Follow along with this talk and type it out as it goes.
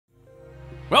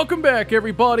Welcome back,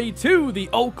 everybody, to the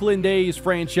Oakland A's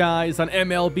franchise on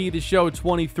MLB The Show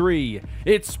 23.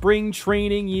 It's spring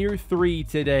training year 3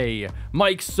 today.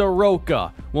 Mike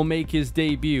Soroka will make his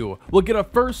debut. We'll get a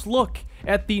first look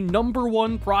at the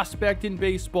 #1 prospect in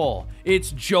baseball.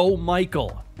 It's Joe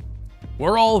Michael.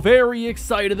 We're all very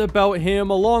excited about him.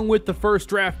 Along with the first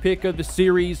draft pick of the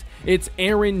series, it's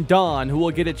Aaron Don who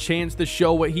will get a chance to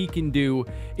show what he can do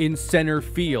in center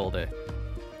field.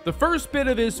 The first bit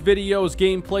of this video's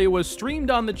gameplay was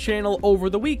streamed on the channel over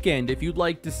the weekend if you'd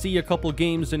like to see a couple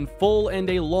games in full and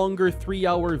a longer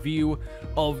 3-hour view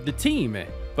of the team.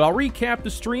 But I'll recap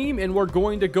the stream and we're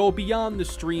going to go beyond the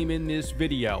stream in this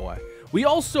video. We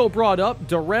also brought up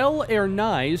Darrell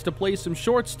Hernaiz to play some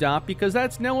shortstop because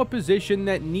that's now a position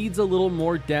that needs a little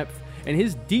more depth and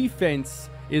his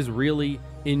defense is really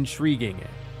intriguing.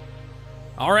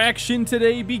 Our action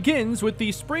today begins with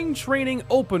the spring training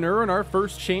opener and our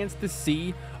first chance to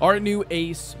see our new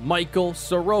ace, Michael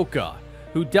Soroka,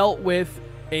 who dealt with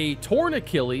a torn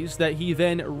Achilles that he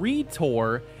then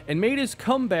re-tore and made his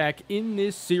comeback in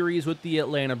this series with the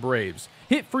Atlanta Braves.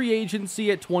 Hit free agency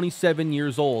at 27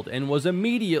 years old and was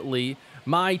immediately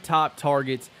my top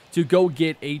target to go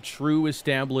get a true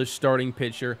established starting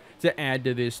pitcher to add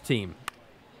to this team.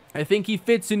 I think he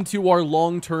fits into our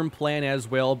long-term plan as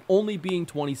well, only being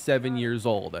 27 years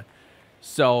old.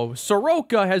 So,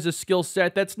 Soroka has a skill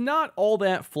set that's not all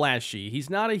that flashy. He's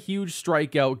not a huge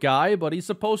strikeout guy, but he's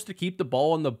supposed to keep the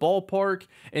ball in the ballpark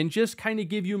and just kind of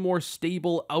give you more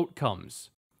stable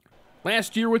outcomes.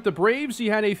 Last year with the Braves, he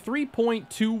had a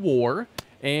 3.2 WAR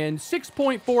and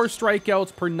 6.4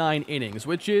 strikeouts per 9 innings,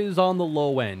 which is on the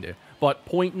low end. But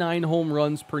 0.9 home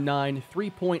runs per 9,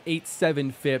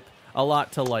 3.87 FIP, a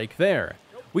lot to like there.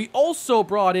 We also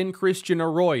brought in Christian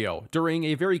Arroyo during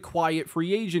a very quiet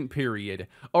free agent period.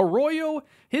 Arroyo,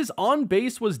 his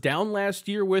on-base was down last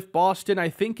year with Boston. I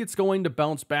think it's going to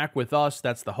bounce back with us.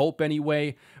 That's the hope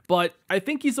anyway. But I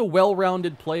think he's a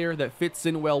well-rounded player that fits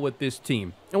in well with this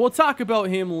team. And we'll talk about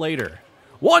him later.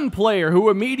 One player who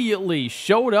immediately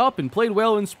showed up and played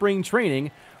well in spring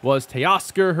training was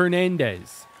Teoscar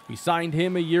Hernandez. We signed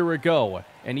him a year ago,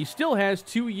 and he still has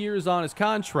 2 years on his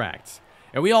contract.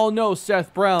 And we all know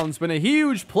Seth Brown's been a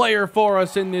huge player for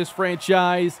us in this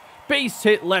franchise. Base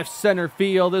hit left center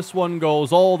field. This one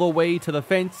goes all the way to the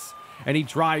fence, and he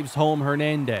drives home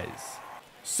Hernandez.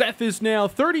 Seth is now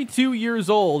 32 years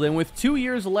old, and with 2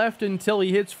 years left until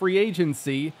he hits free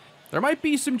agency, there might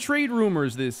be some trade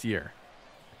rumors this year.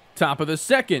 Top of the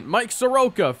second, Mike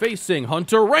Soroka facing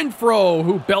Hunter Renfroe,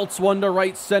 who belts one to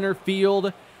right center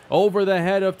field over the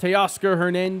head of Teoscar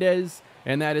Hernandez,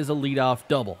 and that is a leadoff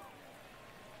double.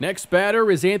 Next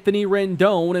batter is Anthony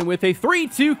Rendon, and with a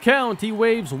 3-2 count, he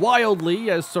waves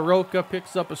wildly as Soroka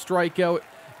picks up a strikeout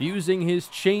using his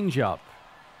changeup.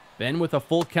 Then with a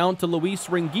full count to Luis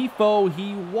Rengifo,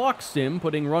 he walks him,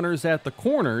 putting runners at the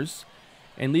corners,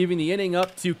 and leaving the inning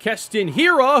up to Keston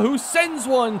Hiura, who sends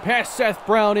one past Seth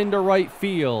Brown into right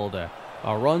field. A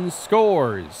run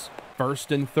scores.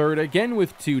 First and third again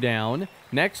with 2 down.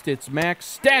 Next, it's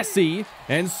Max Stassi,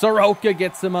 and Soroka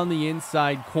gets him on the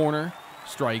inside corner.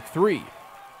 Strike 3.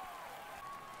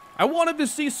 I wanted to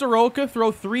see Soroka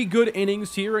throw 3 good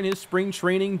innings here in his spring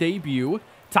training debut.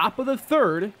 Top of the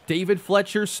third, David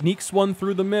Fletcher sneaks one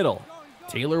through the middle.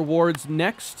 Taylor Ward's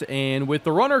next, and with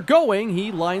the runner going,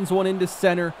 he lines one into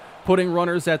center, putting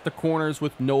runners at the corners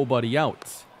with nobody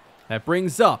out. That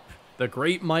brings up the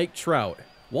great Mike Trout.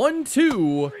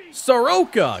 1-2,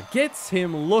 Soroka gets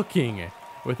him looking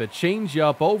with a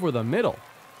changeup over the middle.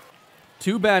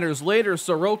 2 batters later,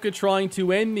 Soroka trying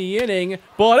to end the inning,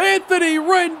 but Anthony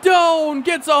Rendon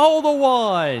gets a hold of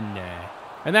one.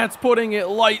 And that's putting it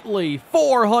lightly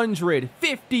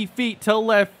 450 feet to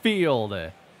left field.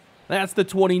 That's the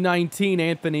 2019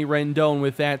 Anthony Rendon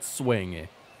with that swing.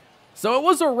 So it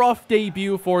was a rough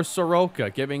debut for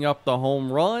Soroka, giving up the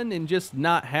home run and just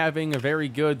not having a very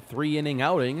good 3-inning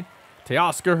outing.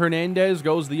 Teoscar Hernandez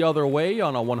goes the other way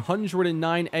on a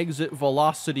 109 exit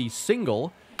velocity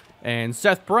single. And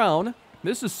Seth Brown,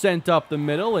 this is sent up the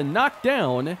middle and knocked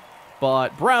down,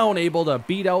 but Brown able to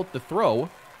beat out the throw.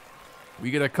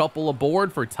 We get a couple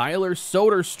aboard for Tyler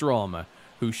Soderstrom,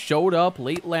 who showed up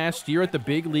late last year at the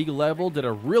big league level, did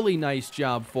a really nice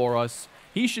job for us.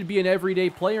 He should be an everyday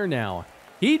player now.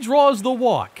 He draws the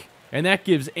walk, and that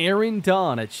gives Aaron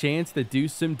Don a chance to do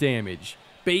some damage.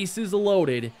 Bases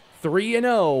loaded,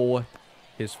 3-0.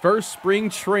 His first spring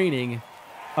training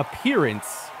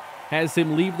appearance has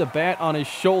him leave the bat on his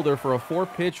shoulder for a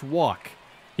 4-pitch walk.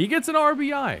 He gets an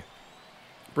RBI.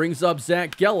 Brings up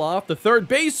Zach Geloff, the third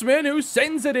baseman, who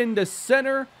sends it into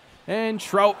center, and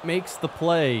Trout makes the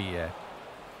play.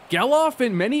 Geloff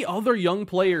and many other young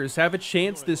players have a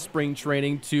chance this spring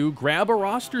training to grab a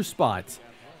roster spot.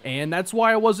 And that's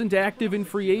why I wasn't active in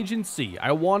free agency.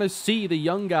 I want to see the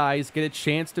young guys get a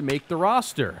chance to make the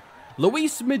roster.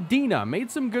 Luis Medina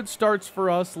made some good starts for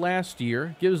us last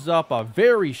year. Gives up a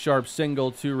very sharp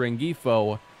single to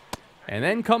Rengifo. And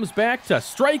then comes back to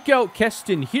strike out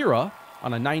Keston Hiura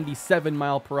on a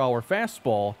 97-mile-per-hour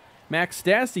fastball. Max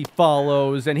Stassi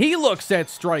follows, and he looks at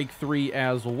strike 3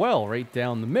 as well, right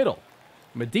down the middle.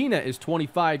 Medina is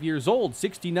 25 years old,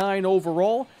 69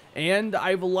 overall, and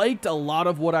I've liked a lot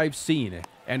of what I've seen.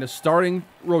 And a starting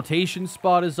rotation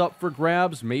spot is up for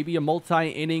grabs, maybe a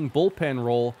multi-inning bullpen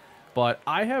role, but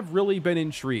I have really been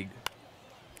intrigued.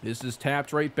 This is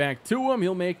tapped right back to him.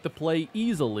 He'll make the play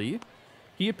easily.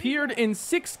 He appeared in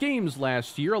 6 games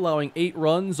last year, allowing 8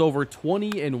 runs over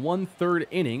 20 1/3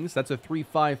 innings. That's a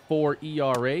 3.54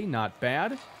 ERA, not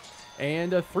bad.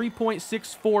 And a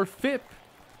 3.64 FIP.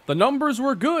 The numbers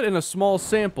were good in a small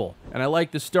sample, and I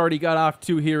like the start he got off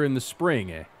to here in the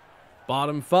spring.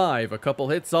 Bottom 5, a couple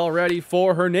hits already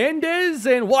for Hernandez,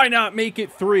 and why not make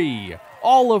it 3?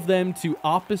 All of them to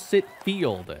opposite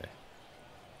field.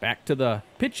 Back to the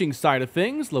pitching side of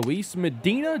things, Luis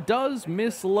Medina does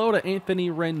miss low to Anthony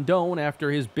Rendon after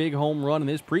his big home run in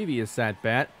his previous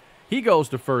at-bat. He goes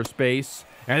to first base,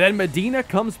 and then Medina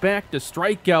comes back to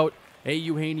strike out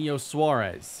Eugenio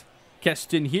Suarez.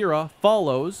 Keston Hiura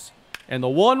follows, and the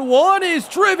 1-1 is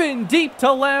driven deep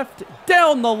to left,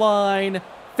 down the line,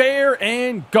 fair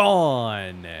and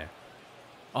gone.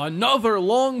 Another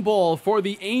long ball for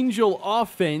the Angel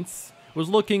offense. Was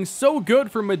looking so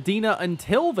good for Medina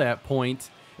until that point,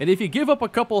 and if you give up a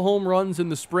couple home runs in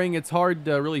the spring, it's hard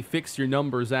to really fix your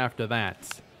numbers after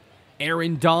that.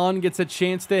 Aaron Don gets a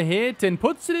chance to hit and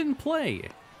puts it in play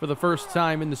for the first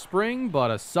time in the spring, but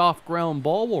a soft ground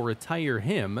ball will retire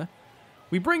him.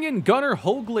 We bring in Gunnar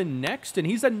Hoagland next, and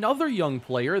he's another young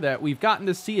player that we've gotten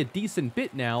to see a decent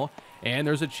bit now, and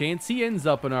there's a chance he ends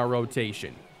up in our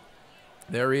rotation.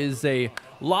 There is a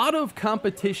lot of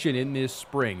competition in this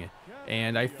spring,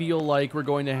 and I feel like we're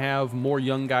going to have more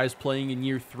young guys playing in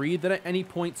year 3 than at any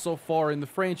point so far in the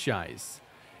franchise.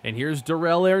 And here's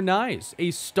Darell Hernaiz.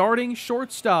 A starting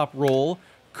shortstop role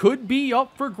could be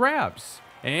up for grabs.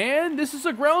 And this is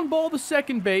a ground ball to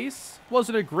second base.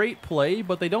 Wasn't a great play,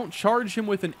 but they don't charge him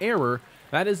with an error.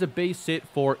 That is a base hit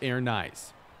for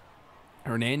Hernaiz.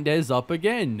 Hernandez up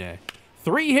again.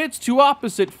 3 hits to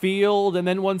opposite field, and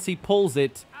then once he pulls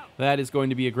it, that is going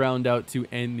to be a ground out to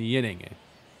end the inning.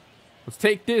 Let's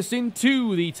take this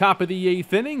into the top of the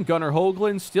 8th inning. Gunnar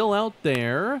Hoagland still out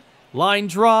there. Line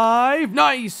drive.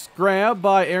 Nice grab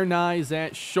by Hernaiz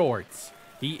at short.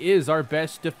 He is our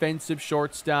best defensive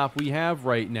shortstop we have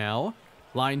right now.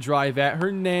 Line drive at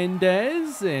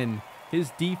Hernandez, and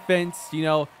his defense,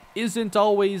 isn't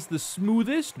always the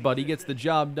smoothest, but he gets the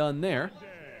job done there.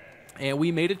 And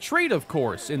we made a trade, of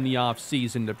course, in the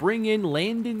offseason to bring in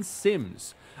Landon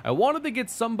Sims. I wanted to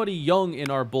get somebody young in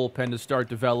our bullpen to start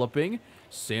developing.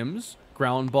 Sims,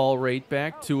 ground ball right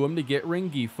back to him to get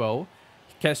Rengifo.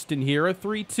 Keston Hiura,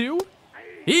 3-2.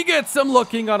 He gets him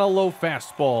looking on a low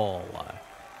fastball.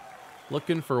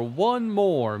 Looking for one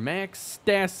more. Max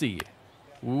Stassi.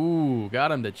 Ooh,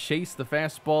 got him to chase the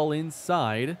fastball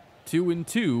inside.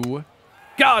 2-2.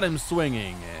 Got him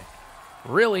swinging.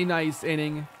 Really nice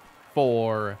inning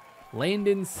for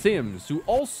Landon Sims, who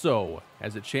also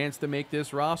has a chance to make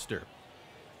this roster.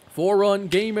 4-run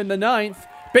game in the 9th.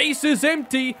 Base is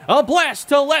empty. A blast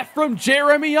to left from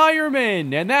Jeremy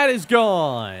Eierman, and that is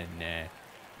gone.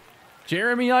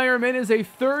 Jeremy Eierman is a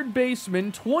third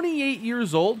baseman, 28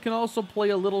 years old, can also play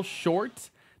a little short.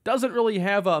 Doesn't really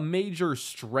have a major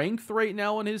strength right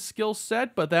now in his skill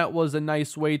set, but that was a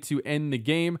nice way to end the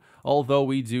game, although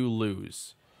we do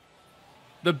lose.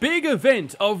 The big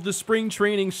event of the spring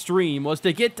training stream was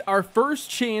to get our first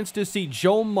chance to see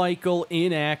Joe Michael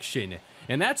in action.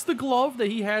 And that's the glove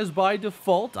that he has by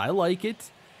default. I like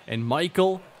it. And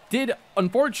Michael did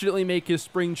unfortunately make his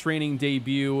spring training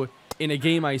debut in a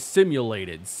game I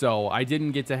simulated, so I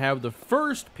didn't get to have the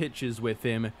first pitches with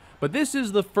him. But this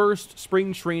is the first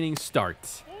spring training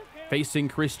start. Facing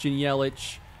Christian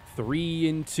Yelich,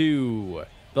 3-2.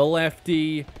 The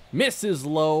lefty misses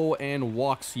low and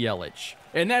walks Yelich.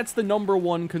 And that's the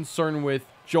 #1 concern with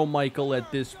Joe Michael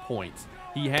at this point.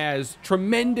 He has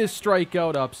tremendous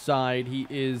strikeout upside. He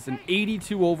is an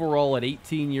 82 overall at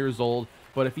 18 years old.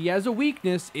 But if he has a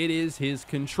weakness, it is his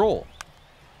control.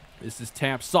 This is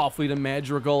tapped softly to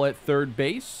Madrigal at third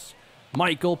base.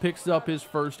 Michael picks up his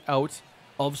first out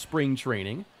of spring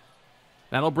training.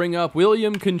 That'll bring up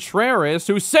William Contreras,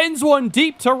 who sends one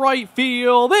deep to right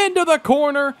field, into the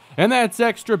corner, and that's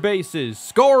extra bases.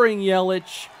 Scoring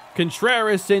Yelich.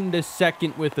 Contreras into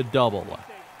second with a double.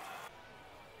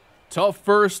 Tough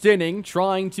first inning,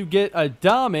 trying to get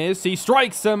Adames. He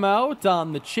strikes him out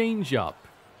on the changeup.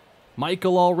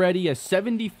 Michael already a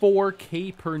 74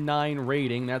 K per 9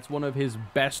 rating. That's one of his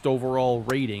best overall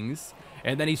ratings.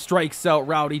 And then he strikes out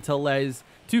Rowdy Tellez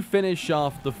to finish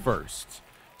off the first.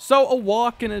 So a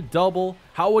walk and a double.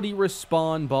 How would he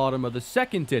respond bottom of the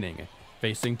second inning?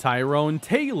 Facing Tyrone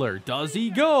Taylor. Does he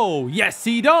go? Yes,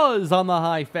 he does on the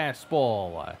high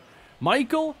fastball.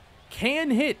 Michael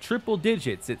can hit triple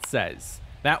digits, it says.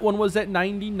 That one was at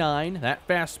 99. That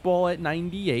fastball at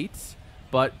 98.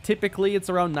 But typically it's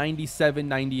around 97,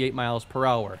 98 miles per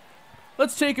hour.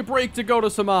 Let's take a break to go to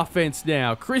some offense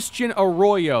now. Christian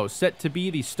Arroyo set to be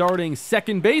the starting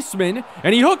second baseman,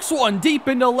 and he hooks one deep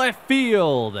into left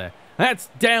field. That's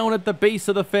down at the base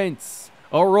of the fence.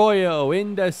 Arroyo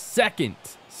into second,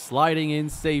 sliding in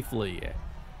safely.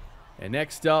 And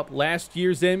next up, last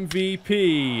year's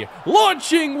MVP,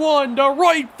 launching one to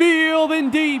right field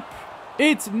and deep.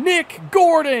 It's Nick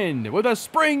Gordon with a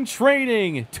spring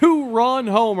training 2-run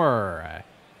homer.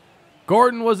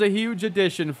 Gordon was a huge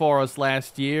addition for us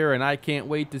last year, and I can't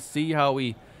wait to see how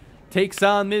he takes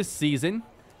on this season.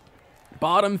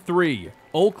 Bottom 3,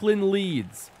 Oakland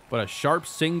leads, but a sharp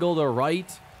single to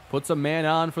right puts a man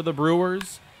on for the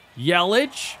Brewers.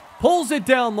 Yelich pulls it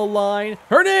down the line.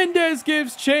 Hernandez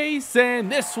gives chase, and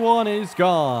this one is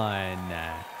gone.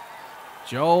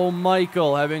 Joe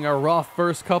Michael having a rough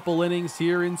first couple innings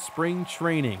here in spring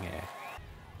training.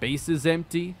 Bases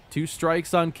empty, 2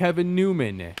 strikes on Kevin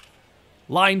Newman.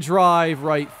 Line drive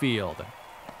right field.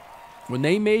 When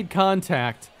they made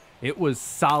contact, it was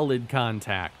solid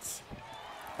contact.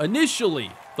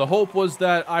 Initially, the hope was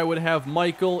that I would have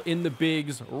Michael in the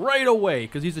bigs right away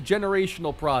because he's a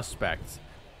generational prospect.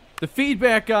 The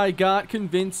feedback I got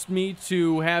convinced me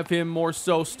to have him more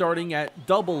so starting at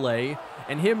Double-A,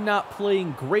 and him not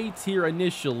playing great here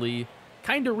initially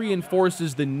kind of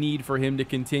reinforces the need for him to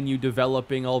continue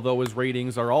developing, although his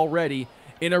ratings are already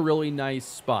in a really nice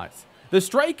spot. The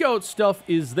strikeout stuff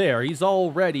is there. He's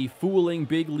already fooling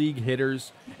big league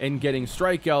hitters and getting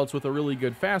strikeouts with a really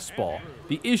good fastball.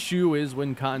 The issue is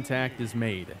when contact is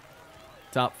made.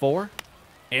 Top 4,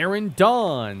 Aaron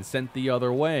Dawn sent the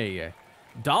other way.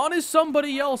 Dawn is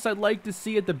somebody else I'd like to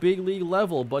see at the big league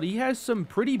level, but he has some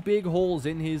pretty big holes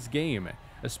in his game,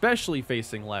 especially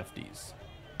facing lefties.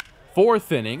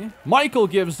 4th inning, Michael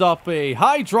gives up a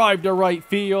high drive to right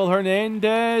field.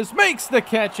 Hernandez makes the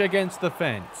catch against the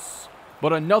fence,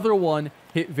 but another one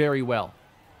hit very well.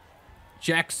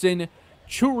 Jackson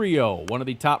Chourio, one of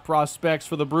the top prospects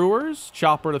for the Brewers,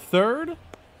 chopper to third.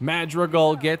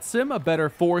 Madrigal gets him. A better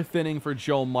 4th inning for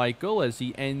Joe Michael as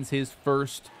he ends his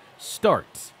first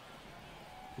start.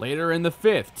 Later in the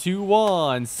 5th,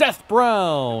 2-1, Seth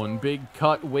Brown. Big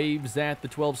cut, waves at the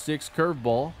 12-6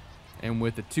 curveball. And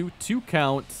with a 2-2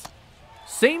 count,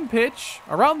 same pitch,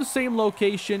 around the same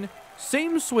location,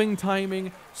 same swing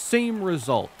timing, same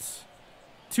results.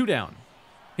 2 down.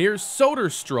 Here's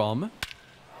Soderstrom.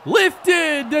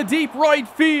 Lifted to deep right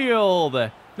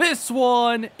field. This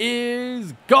one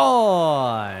is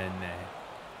gone.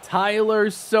 Tyler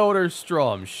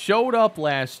Soderstrom showed up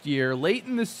last year late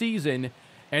in the season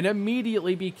and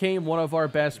immediately became one of our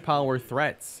best power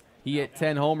threats. He hit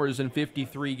 10 homers in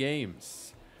 53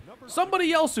 games.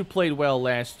 Somebody else who played well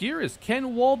last year is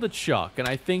Ken Waldichuk, and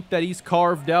I think that he's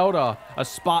carved out a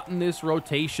spot in this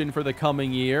rotation for the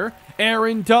coming year.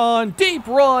 Aaron Dawn, deep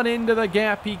run into the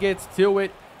gap, he gets to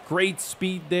it. Great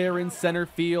speed there in center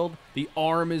field. The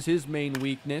arm is his main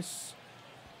weakness.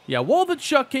 Yeah,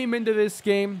 Waldichuk came into this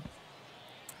game,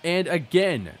 and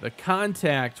again, the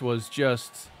contact was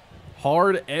just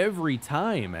hard every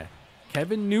time.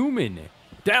 Kevin Newman,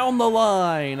 down the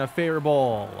line, a fair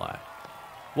ball.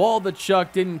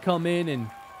 Waldichuk didn't come in and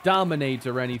dominate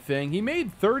or anything. He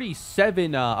made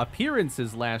 37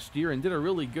 appearances last year and did a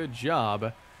really good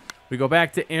job. We go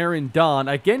back to Aaron Dawn,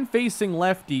 again facing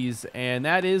lefties, and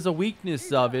that is a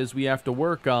weakness of his we have to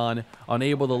work on,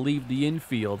 unable to leave the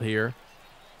infield here.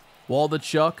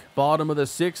 Waldichuk, bottom of the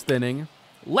 6th inning.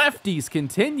 Lefties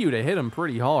continue to hit him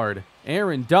pretty hard.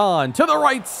 Aaron Dawn to the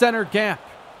right center gap.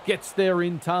 Gets there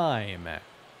in time.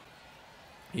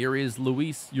 Here is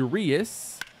Luis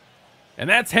Urias. And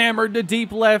that's hammered to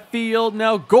deep left field.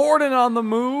 Now Gordon on the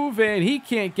move, and he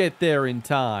can't get there in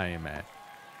time.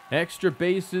 Extra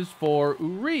bases for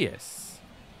Urias.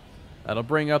 That'll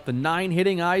bring up the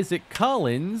 9-hitting Isaac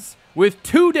Collins with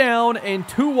 2 down and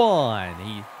 2 on.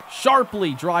 He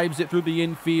sharply drives it through the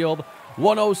infield.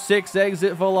 106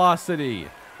 exit velocity.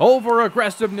 Over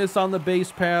aggressiveness on the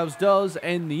base paths does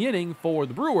end the inning for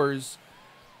the Brewers,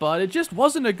 but it just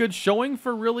wasn't a good showing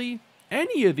for really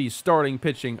any of these starting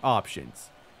pitching options.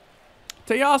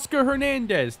 Teoscar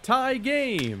Hernandez, tie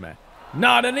game.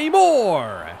 Not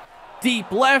anymore.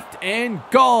 Deep left and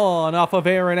gone off of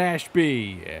Aaron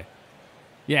Ashby.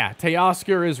 Yeah,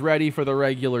 Teoscar is ready for the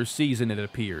regular season, it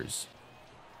appears.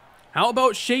 How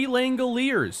about Shea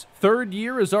Langoliers? Third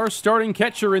year as our starting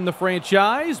catcher in the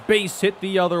franchise. Base hit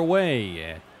the other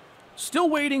way. Still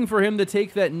waiting for him to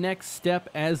take that next step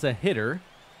as a hitter.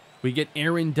 We get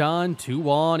Aaron Don 2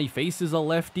 on. He faces a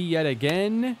lefty yet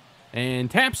again and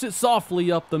taps it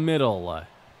softly up the middle.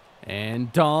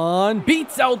 And Don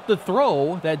beats out the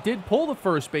throw that did pull the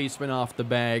first baseman off the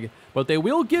bag, but they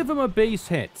will give him a base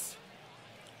hit.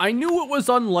 I knew it was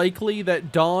unlikely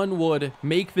that Don would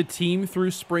make the team through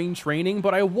spring training,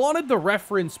 but I wanted the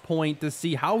reference point to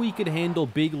see how he could handle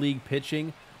big league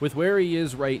pitching with where he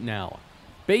is right now.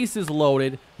 Bases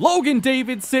loaded. Logan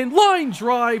Davidson, line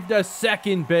drive to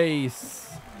second base.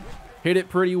 Hit it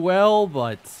pretty well,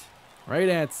 but right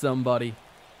at somebody.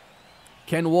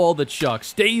 Ken Waldichuk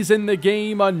stays in the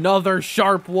game. Another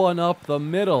sharp one up the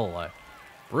middle.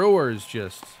 Brewers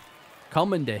just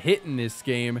coming to hit in this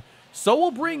game. So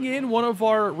we'll bring in one of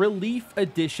our relief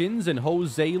additions in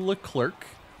Jose Leclerc.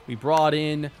 We brought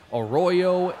in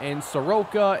Arroyo and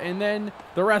Soroka, and then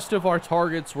the rest of our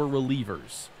targets were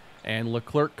relievers. And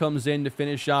Leclerc comes in to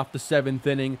finish off the 7th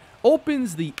inning,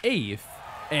 opens the 8th,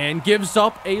 and gives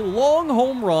up a long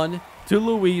home run to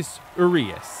Luis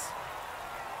Urias.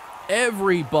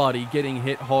 Everybody getting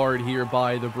hit hard here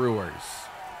by the Brewers.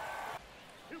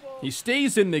 He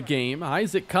stays in the game.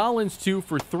 Isaac Collins 2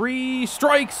 for 3,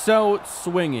 strikes out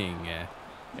swinging.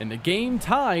 And the game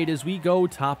tied as we go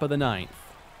top of the 9th.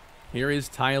 Here is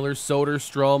Tyler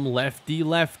Soderstrom,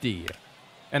 lefty.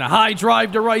 And a high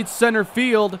drive to right center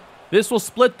field. This will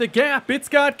split the gap. It's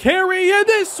got carry, and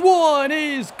this one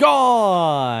is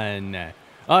gone. A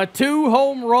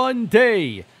 2-home run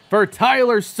day for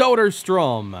Tyler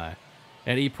Soderstrom.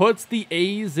 And he puts the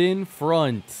A's in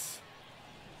front.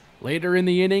 Later in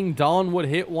the inning, Don would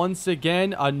hit once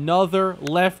again. Another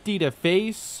lefty to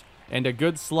face, and a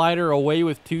good slider away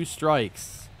with 2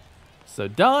 strikes. So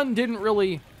Don didn't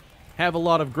really have a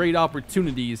lot of great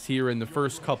opportunities here in the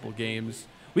first couple games.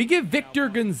 We get Victor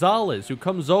Gonzalez, who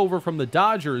comes over from the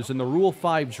Dodgers in the Rule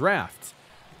 5 draft,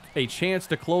 a chance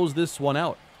to close this one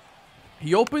out.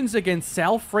 He opens against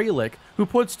Sal Frelick, who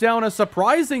puts down a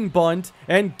surprising bunt,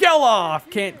 and Geloff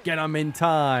can't get him in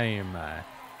time.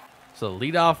 So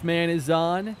leadoff man is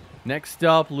on. Next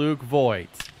up, Luke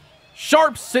Voigt.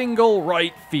 Sharp single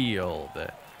right field.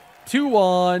 2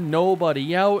 on,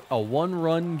 nobody out, a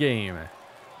 1-run game.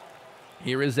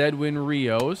 Here is Edwin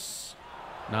Rios.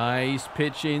 Nice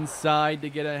pitch inside to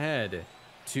get ahead.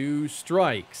 2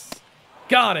 strikes.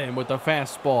 Got him with the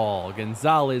fastball.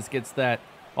 Gonzalez gets that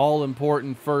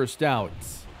all-important first out.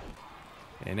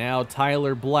 And now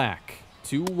Tyler Black.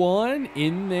 2-1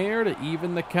 in there to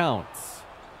even the count.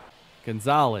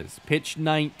 Gonzalez, pitch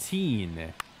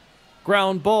 19.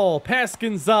 Ground ball past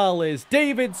Gonzalez.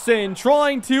 Davidson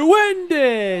trying to end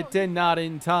it, and not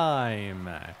in time.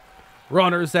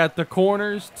 Runners at the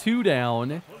corners, 2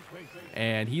 down.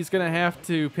 And he's going to have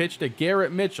to pitch to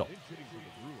Garrett Mitchell.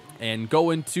 And go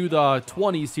into the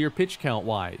 20s here pitch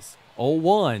count-wise.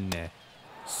 0-1.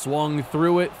 Swung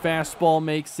through it. Fastball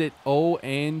makes it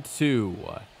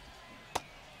 0-2.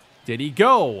 Did he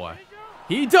go?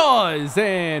 He does,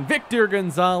 and Victor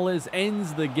Gonzalez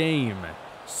ends the game.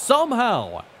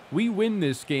 Somehow, we win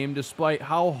this game despite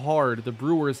how hard the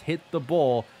Brewers hit the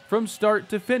ball from start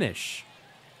to finish.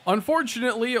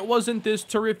 Unfortunately, it wasn't this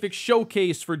terrific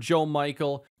showcase for Joe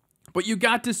Michael, but you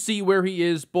got to see where he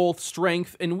is both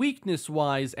strength and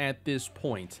weakness-wise at this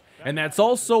point. And that's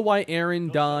also why Aaron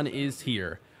Don is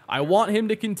here. I want him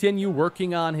to continue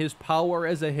working on his power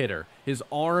as a hitter, his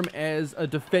arm as a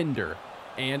defender.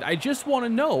 And I just want to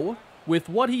know, with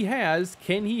what he has,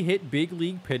 can he hit big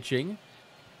league pitching?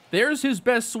 There's his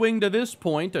best swing to this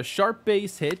point, a sharp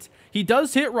base hit. He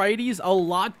does hit righties a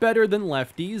lot better than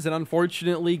lefties, and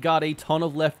unfortunately got a ton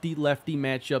of lefty-lefty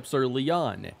matchups early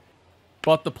on.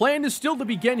 But the plan is still to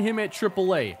begin him at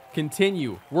AAA,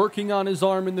 continue working on his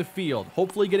arm in the field,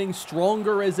 hopefully getting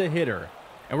stronger as a hitter.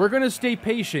 And we're going to stay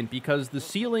patient because the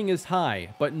ceiling is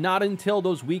high, but not until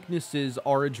those weaknesses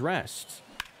are addressed.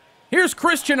 Here's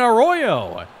Christian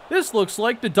Arroyo. This looks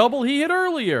like the double he hit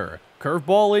earlier.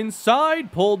 Curveball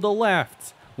inside, pulled to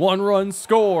left. 1-run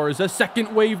scores, a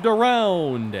second waved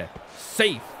around.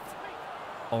 Safe.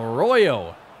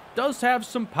 Arroyo does have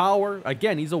some power.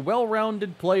 Again, he's a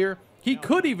well-rounded player. He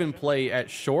could even play at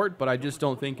short, but I just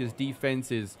don't think his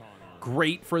defense is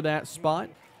great for that spot.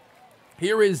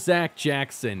 Here is Zach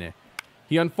Jackson.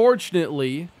 He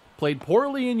unfortunately played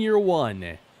poorly in year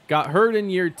 1, got hurt in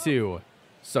year 2,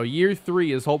 so year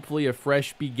 3 is hopefully a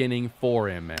fresh beginning for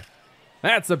him.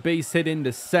 That's a base hit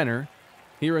into center.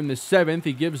 Here in the 7th,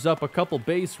 he gives up a couple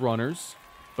base runners,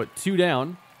 but 2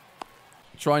 down,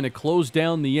 trying to close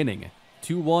down the inning.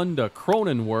 2-1 to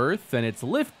Cronenworth, and it's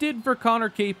lifted for Connor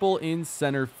Capel in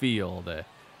center field.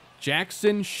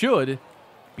 Jackson should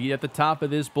be at the top of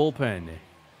this bullpen.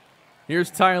 Here's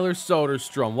Tyler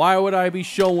Soderstrom. Why would I be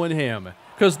showing him?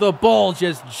 Because the ball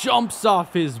just jumps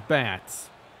off his bat.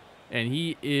 And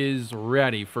he is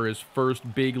ready for his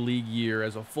first big league year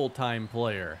as a full-time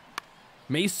player.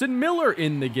 Mason Miller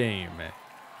in the game.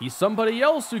 He's somebody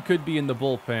else who could be in the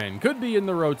bullpen, could be in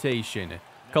the rotation.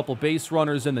 Couple base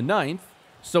runners in the 9th.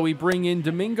 So we bring in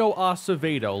Domingo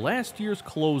Acevedo, last year's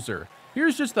closer.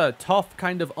 Here's just a tough,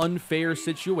 kind of unfair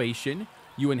situation.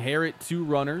 You inherit 2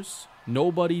 runners,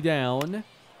 nobody down.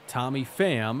 Tommy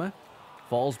Pham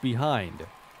falls behind.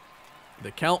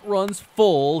 The count runs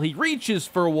full. He reaches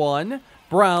for one.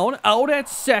 Brown out at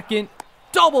second.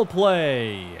 Double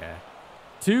play.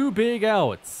 2 big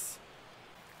outs.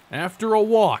 After a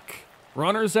walk,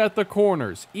 runners at the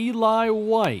corners. Eli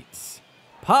White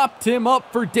popped him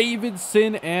up for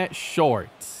Davidson at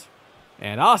short.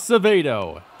 And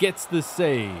Acevedo gets the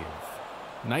save.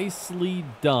 Nicely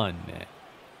done.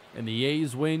 And the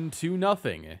A's win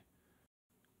 2-0.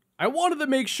 I wanted to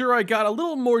make sure I got a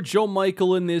little more Joe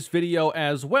Michael in this video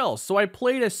as well, so I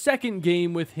played a second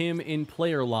game with him in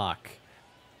player lock.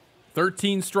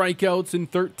 13 strikeouts in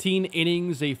 13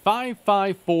 innings, a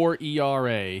 5.54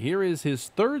 ERA. Here is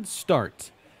his 3rd start.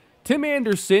 Tim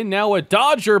Anderson, now a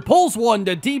Dodger, pulls one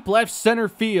to deep left center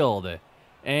field.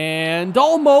 And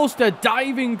almost a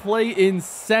diving play in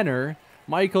center.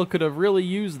 Michael could have really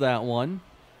used that one.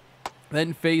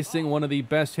 Then facing one of the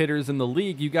best hitters in the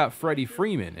league, you got Freddie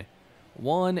Freeman.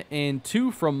 1 and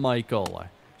 2 from Michael.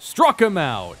 Struck him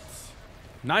out.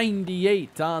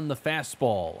 98 on the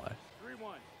fastball.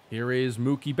 Here is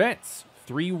Mookie Betts.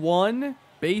 3-1.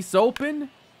 Base open.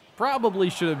 Probably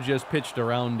should have just pitched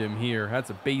around him here. That's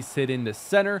a base hit into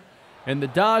center. And the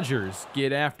Dodgers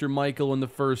get after Michael in the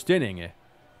 1st inning.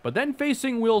 But then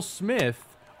facing Will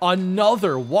Smith,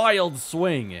 another wild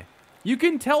swing. You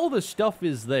can tell the stuff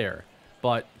is there,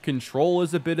 but control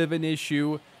is a bit of an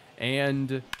issue,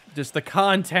 and just the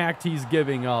contact he's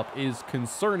giving up is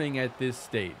concerning at this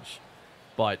stage.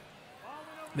 But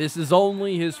this is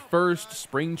only his 1st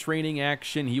spring training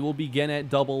action. He will begin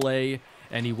at AA,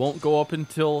 and he won't go up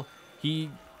until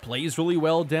he plays really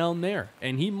well down there.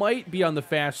 And he might be on the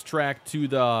fast track to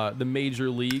the major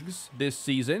leagues this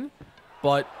season,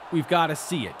 but we've got to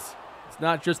see it. It's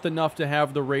not just enough to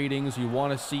have the ratings. You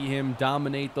want to see him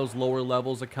dominate those lower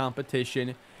levels of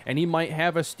competition, and he might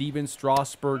have a Steven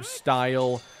Strasburg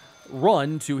style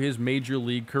run to his major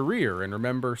league career. And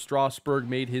remember, Strasburg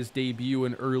made his debut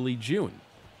in early June.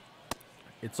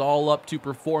 It's all up to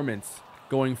performance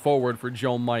going forward for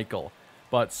Joe Michael.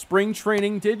 But spring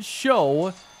training did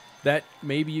show that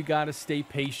maybe you got to stay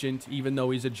patient, even though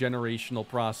he's a generational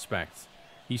prospect.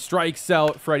 He strikes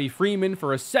out Freddie Freeman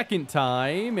for a 2nd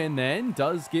time, and then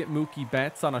does get Mookie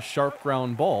Betts on a sharp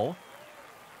ground ball.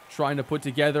 Trying to put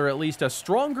together at least a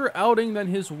stronger outing than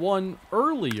his one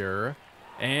earlier,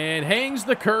 and hangs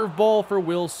the curveball for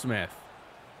Will Smith.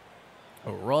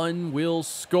 A run will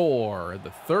score,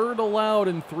 the 3rd allowed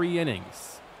in 3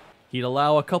 innings. He'd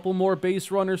allow a couple more base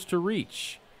runners to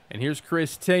reach. And here's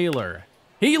Chris Taylor.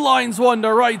 He lines one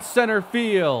to right center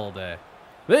field.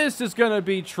 This is going to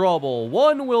be trouble.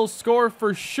 One will score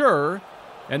for sure,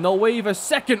 and they'll wave a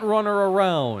 2nd runner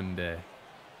around.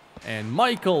 And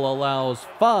Michael allows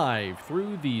 5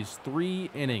 through these 3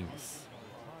 innings.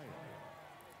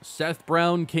 Seth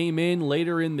Brown came in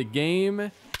later in the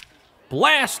game.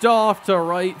 Blast off to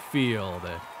right field.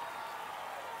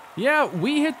 Yeah,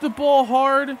 we hit the ball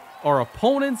hard. Our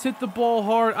opponents hit the ball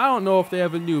hard. I don't know if they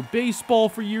have a new baseball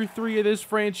for year 3 of this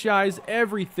franchise.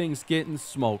 Everything's getting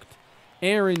smoked.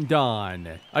 Aaron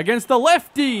Don against the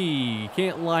lefty.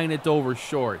 Can't line it over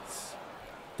shorts.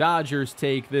 Dodgers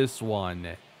take this one.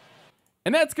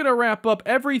 And that's going to wrap up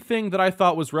everything that I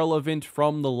thought was relevant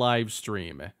from the live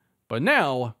stream. But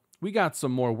now, we got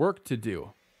some more work to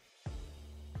do.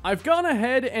 I've gone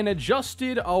ahead and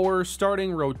adjusted our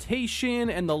starting rotation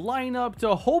and the lineup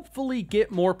to hopefully get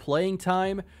more playing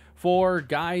time for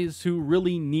guys who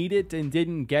really need it and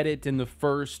didn't get it in the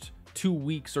first 2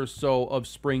 weeks or so of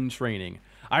spring training.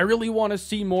 I really want to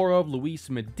see more of Luis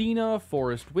Medina,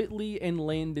 Forrest Whitley, and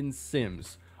Landon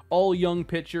Sims. all young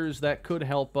pitchers that could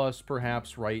help us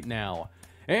perhaps right now.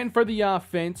 And for the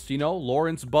offense, you know,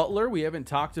 Lawrence Butler, we haven't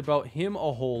talked about him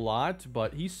a whole lot,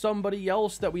 but he's somebody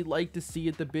else that we'd like to see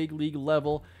at the big league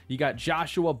level. You got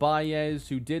Joshua Baez,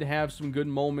 who did have some good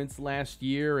moments last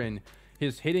year, and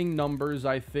his hitting numbers,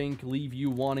 I think, leave you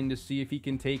wanting to see if he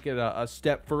can take it a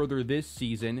step further this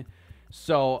season.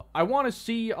 So I want to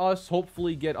see us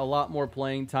hopefully get a lot more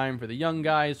playing time for the young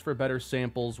guys for better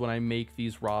samples when I make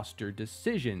these roster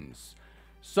decisions.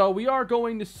 So we are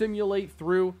going to simulate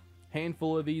through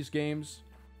handful of these games,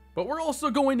 but we're also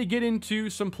going to get into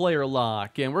some player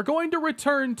lock, and we're going to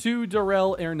return to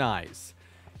Darell Hernaiz.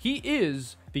 He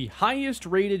is the highest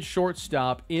rated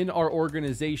shortstop in our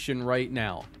organization right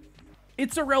now.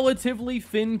 It's a relatively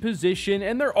thin position,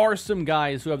 and there are some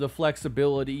guys who have the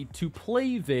flexibility to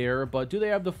play there, but do they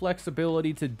have the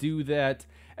flexibility to do that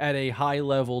at a high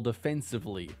level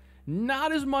defensively?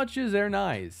 Not as much as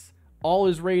Hernaiz. All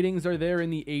his ratings are there in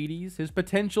the 80s. His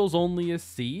potential's only a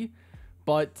C,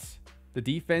 but the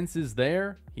defense is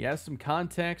there. He has some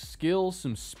contact skills,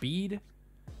 some speed.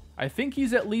 I think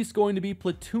he's at least going to be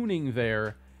platooning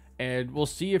there, and we'll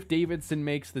see if Davidson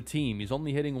makes the team. He's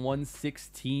only hitting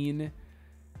 116.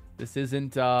 This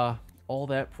isn't all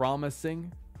that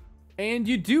promising. And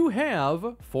you do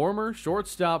have former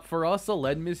shortstop for us,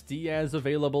 Aledmys Diaz,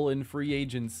 available in free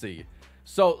agency.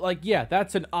 So, like, yeah,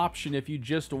 that's an option if you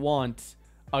just want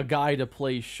a guy to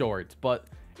play short. But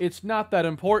it's not that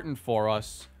important for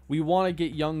us. We want to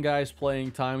get young guys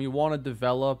playing time. We want to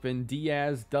develop, and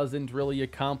Diaz doesn't really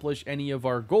accomplish any of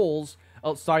our goals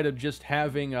outside of just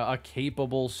having a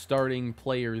capable starting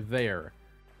player there.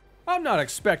 I'm not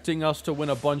expecting us to win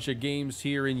a bunch of games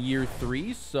here in year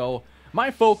 3, so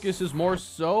my focus is more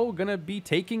so going to be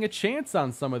taking a chance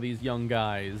on some of these young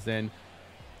guys. And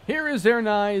here is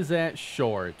Hernaiz at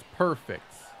short.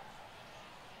 Perfect.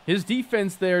 His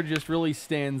defense there just really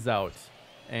stands out.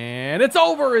 And it's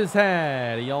over his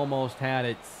head. He almost had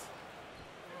it.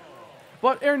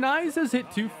 But Hernaiz has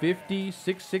hit 250,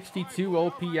 662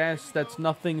 OPS. That's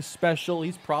nothing special.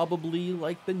 He's probably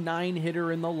like the 9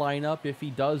 hitter in the lineup if he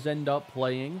does end up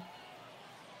playing.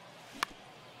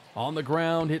 On the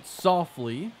ground, hits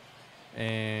softly.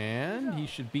 And he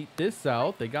should beat this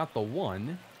out. They got the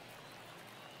 1.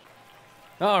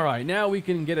 All right, now we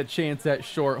can get a chance at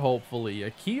short, hopefully.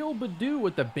 Akil Baddoo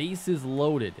with the bases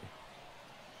loaded.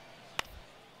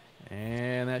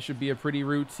 And that should be a pretty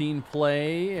routine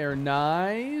play.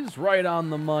 Hernaiz right on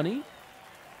the money.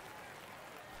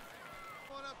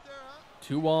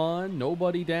 2 on,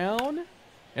 nobody down.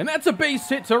 And that's a base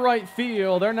hit to right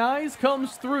field. Hernaiz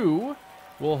comes through.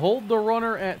 Will hold the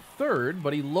runner at third,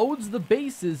 but he loads the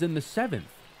bases in the 7th.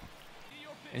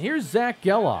 And here's Zach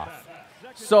Geloff.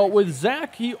 So with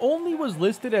Zach, he only was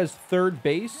listed as third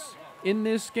base in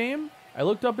this game. I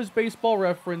looked up his baseball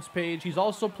reference page. He's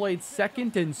also played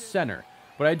second and center.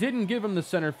 But I didn't give him the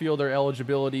center fielder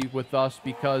eligibility with us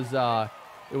because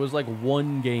it was like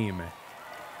 1 game.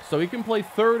 So he can play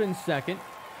third and second.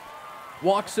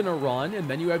 Walks in a run. And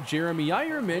then you have Jeremy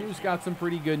Eierman, who's got some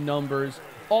pretty good numbers,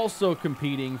 also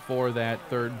competing for that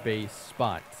third base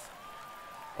spot.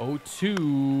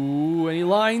 0-2. And he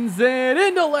lines it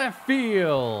into left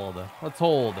field. Let's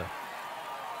hold.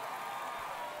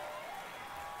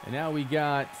 And now we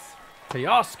got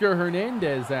Teoscar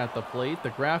Hernandez at the plate. The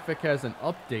graphic hasn't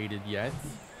updated yet,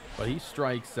 but he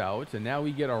strikes out. And now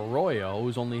we get Arroyo,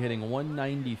 who's only hitting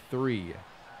 193.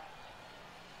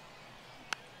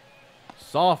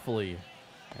 Softly.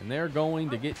 And they're going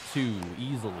to get 2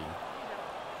 easily.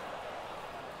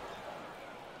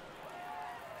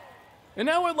 And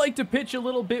now I'd like to pitch a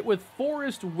little bit with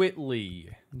Forrest Whitley.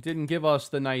 Didn't give us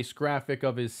the nice graphic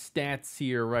of his stats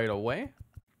here right away.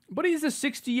 But he's a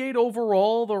 68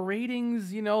 overall. The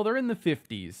ratings, you know, they're in the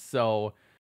 50s. So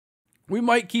we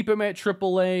might keep him at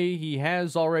AAA. He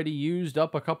has already used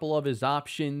up a couple of his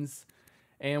options.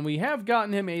 And we have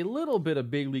gotten him a little bit of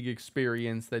big league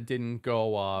experience that didn't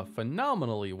go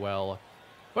phenomenally well.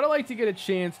 But I'd like to get a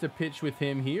chance to pitch with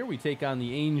him here. We take on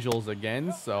the Angels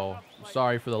again. So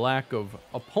sorry for the lack of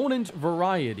opponent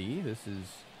variety. This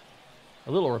is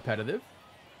a little repetitive.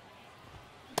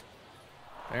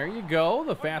 There you go.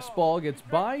 The fastball gets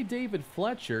by David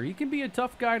Fletcher. He can be a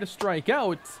tough guy to strike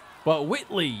out, but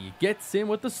Whitley gets in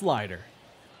with the slider.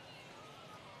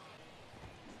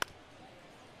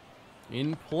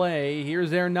 In play,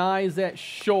 here's Hernaiz at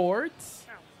short,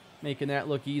 making that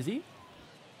look easy.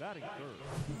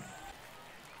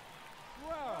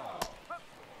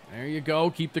 There you go.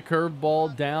 Keep the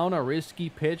curveball down. A risky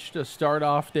pitch to start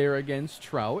off there against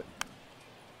Trout.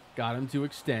 Got him to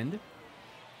extend.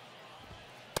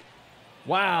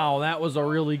 Wow, that was a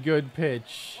really good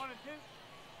pitch.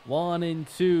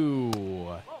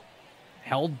 1-2.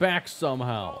 Held back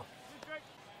somehow.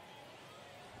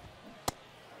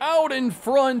 Out in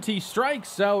front. He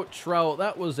strikes out Trout.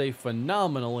 That was a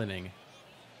phenomenal inning.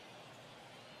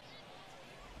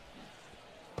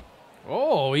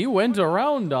 Oh, he went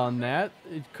around on that.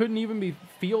 It couldn't even be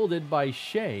fielded by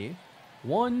Shea.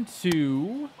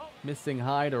 1-2. Missing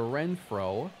high to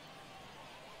Renfroe.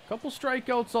 Couple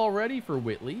strikeouts already for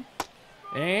Whitley.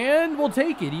 And we'll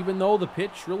take it, even though the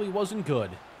pitch really wasn't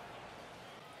good.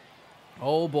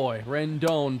 Oh boy,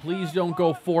 Rendon, please don't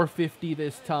go 450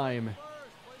 this time.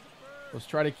 Let's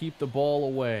try to keep the ball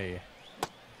away.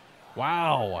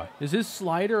 Wow, is his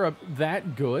slider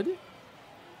that good?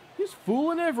 He's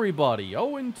fooling everybody.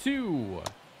 0-2.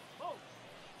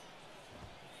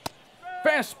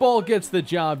 Fastball gets the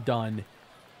job done.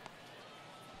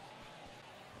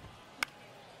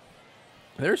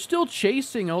 They're still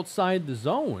chasing outside the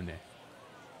zone.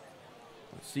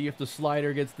 Let's see if the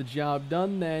slider gets the job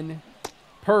done then.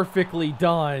 Perfectly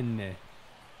done.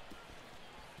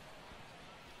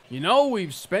 You know,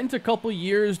 we've spent a couple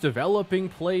years developing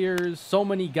players, so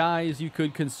many guys you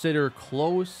could consider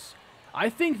close. I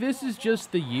think this is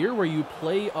just the year where you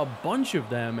play a bunch of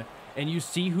them and you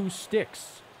see who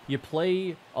sticks. You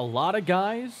play a lot of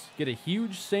guys, get a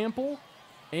huge sample,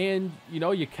 and, you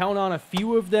know, you count on a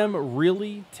few of them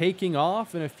really taking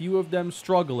off and a few of them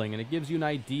struggling, and it gives you an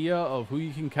idea of who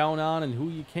you can count on and who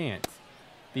you can't.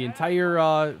 The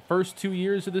entire first 2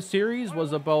 years of the series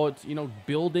was about, you know,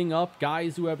 building up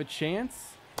guys who have a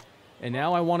chance, and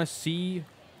now I want to see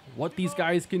what these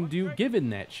guys can do given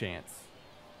that chance.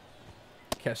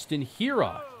 Keston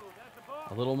Hiura,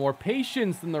 a little more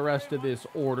patience than the rest of this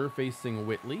order facing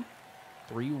Whitley.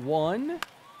 3-1,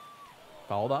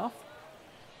 fouled off.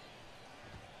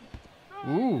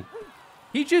 Ooh,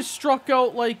 he just struck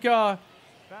out like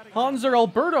Hanser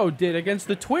Alberto did against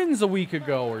the Twins a week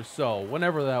ago or so,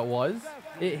 whenever that was.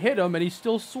 It hit him and he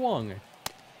still swung.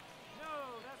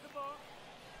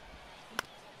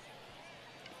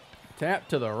 Tap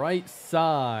to the right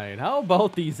side. How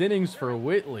about these innings for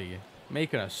Whitley?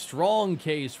 Making a strong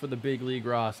case for the big league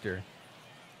roster.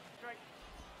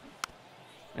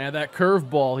 And that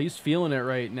curveball, he's feeling it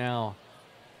right now.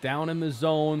 Down in the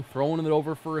zone, throwing it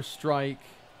over for a strike.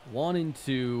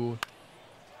 1-2.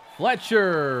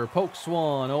 Fletcher pokes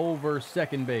one over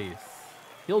second base.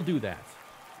 He'll do that.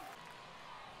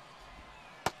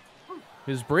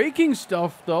 His breaking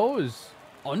stuff, though, is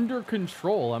under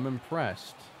control. I'm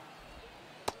impressed.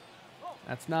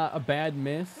 That's not a bad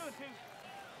miss.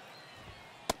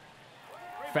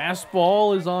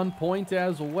 Fastball is on point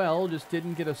as well. Just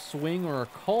didn't get a swing or a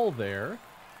call there.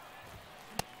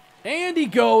 And he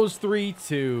goes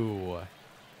 3-2.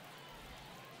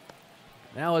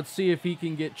 Now let's see if he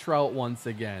can get Trout once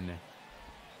again.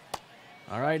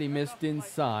 All right, he missed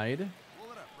inside.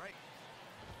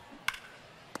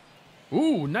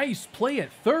 Ooh, nice play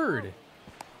at third.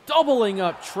 Doubling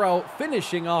up Trout,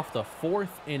 finishing off the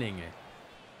fourth inning.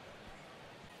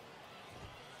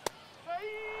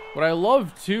 What I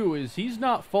love, too, is he's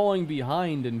not falling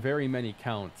behind in very many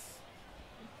counts.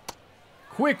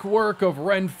 Quick work of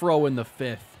Renfroe in the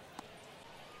fifth.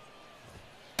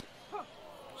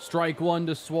 Strike one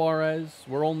to Suarez.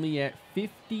 We're only at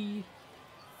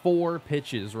 54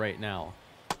 pitches right now.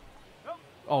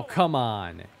 Oh, come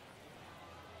on.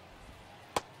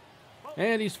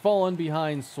 And he's fallen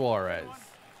behind Suarez.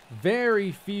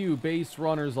 Very few base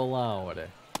runners allowed.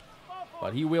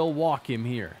 But he will walk him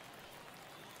here.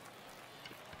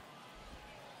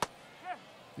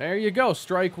 There you go,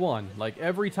 strike one. Like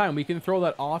every time we can throw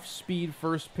that off-speed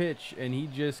first pitch and he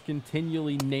just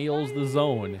continually nails the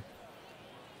zone.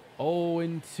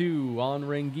 0-2 on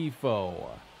Rengifo.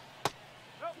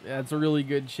 That's a really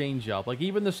good changeup. Like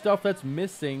even the stuff that's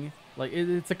missing, like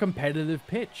it's a competitive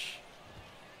pitch.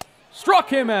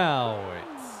 Struck him out.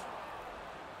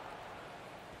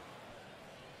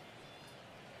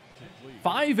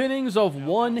 5 innings of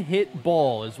one-hit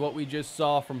ball is what we just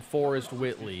saw from Forrest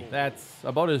Whitley. That's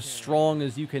about as strong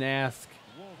as you can ask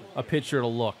a pitcher to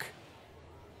look.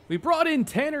 We brought in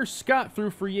Tanner Scott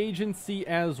through free agency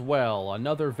as well,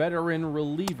 another veteran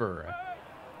reliever.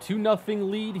 2-0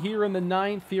 lead here in the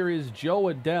 9th. Here is Joe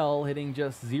Adell hitting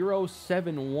just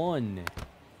 .071.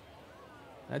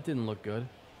 That didn't look good.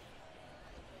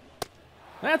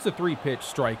 That's a 3-pitch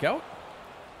strikeout.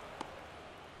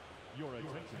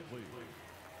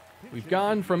 We've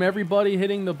gone from everybody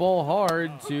hitting the ball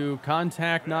hard to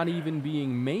contact not even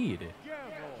being made.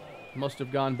 Must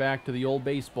have gone back to the old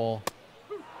baseball.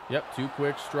 Yep, 2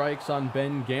 quick strikes on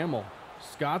Ben Gamel.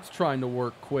 Scott's trying to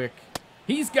work quick.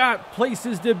 He's got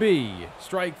places to be.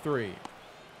 Strike 3.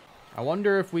 I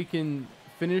wonder if we can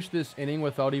finish this inning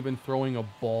without even throwing a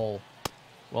ball.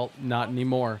 Well, not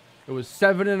anymore. It was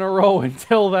 7 in a row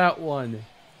until that one.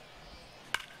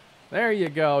 There you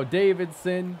go.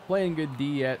 Davidson playing good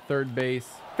D at third base.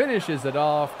 Finishes it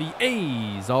off. The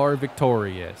A's are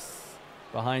victorious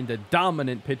behind a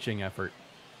dominant pitching effort.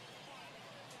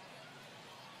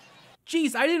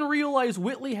 Jeez, I didn't realize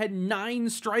Whitley had 9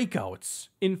 strikeouts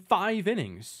in 5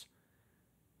 innings.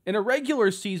 In a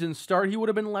regular season start, he would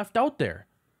have been left out there.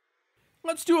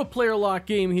 Let's do a player lock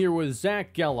game here with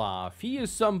Zach Geloff. He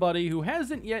is somebody who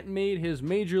hasn't yet made his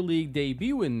major league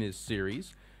debut in this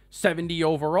series. 70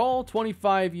 overall,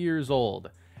 25 years old.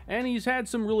 And he's had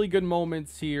some really good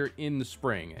moments here in the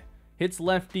spring. Hits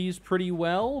lefties pretty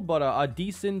well, but a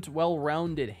decent,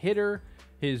 well-rounded hitter.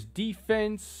 His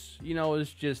defense,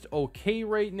 is just okay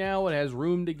right now. It has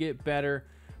room to get better.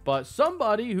 But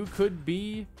somebody who could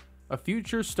be a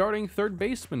future starting third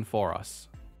baseman for us.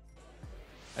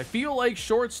 I feel like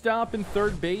shortstop and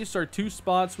third base are 2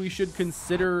 spots we should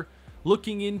consider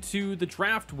looking into the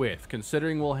draft with,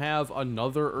 considering we'll have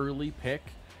another early pick.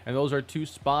 And those are 2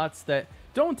 spots that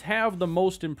don't have the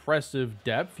most impressive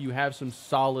depth. You have some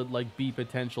solid, B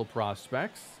potential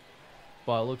prospects.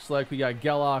 But it looks like we got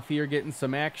Geloff here getting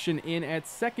some action in at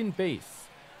second base.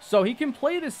 So he can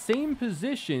play the same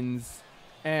positions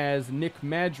as Nick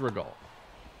Madrigal.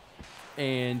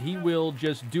 And he will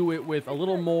just do it with a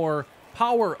little more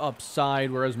power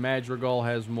upside, whereas Madrigal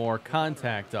has more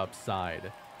contact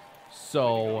upside.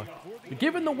 So,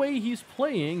 given the way he's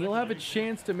playing, he'll have a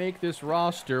chance to make this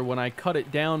roster when I cut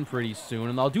it down pretty soon.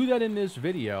 And I'll do that in this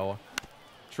video,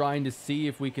 trying to see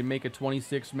if we can make a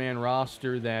 26-man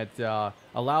roster that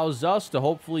allows us to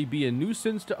hopefully be a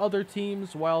nuisance to other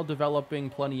teams while developing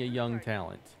plenty of young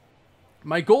talent.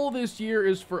 My goal this year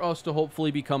is for us to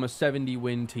hopefully become a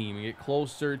 70-win team and get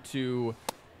closer to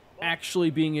actually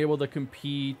being able to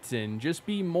compete and just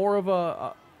be more of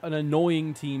an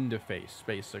annoying team to face,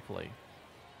 basically.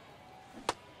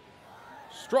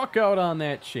 Struck out on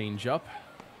that changeup.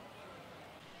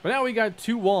 But now we got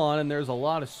 2 on, and there's a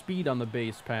lot of speed on the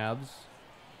base paths.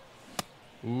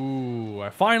 Ooh,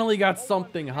 I finally got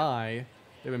something high.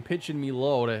 They've been pitching me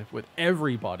low with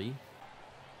everybody.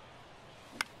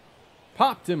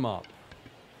 Popped him up.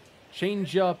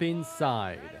 Changeup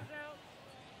inside.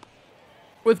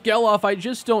 With Geloff, I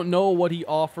just don't know what he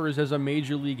offers as a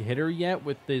major league hitter yet,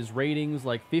 with his ratings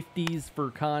like 50s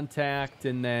for contact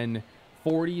and then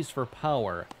 40s for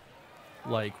power.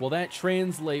 Will that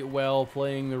translate well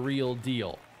playing the real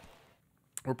deal?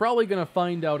 We're probably going to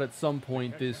find out at some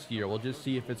point this year. We'll just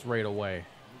see if it's right away.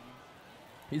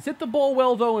 He's hit the ball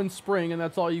well, though, in spring, and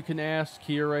that's all you can ask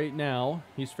here right now.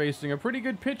 He's facing a pretty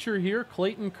good pitcher here,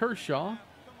 Clayton Kershaw.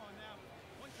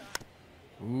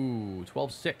 Ooh,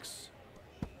 12-6.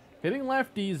 Hitting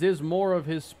lefties is more of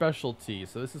his specialty,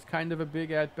 so this is kind of a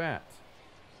big at-bat.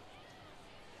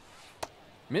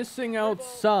 Missing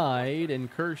outside, and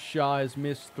Kershaw has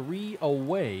missed 3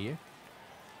 away.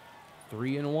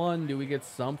 3-1. Do we get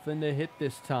something to hit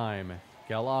this time?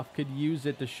 Geloff could use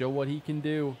it to show what he can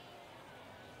do.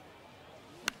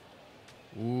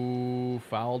 Ooh,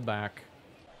 fouled back.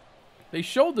 They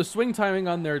showed the swing timing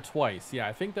on there twice. Yeah,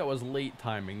 I think that was late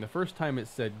timing. The first time it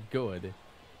said good.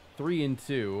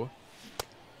 3-2.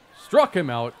 Struck him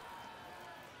out.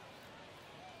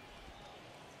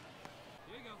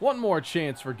 One more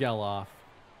chance for Geloff.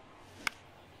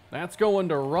 That's going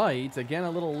to right. Again,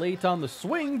 a little late on the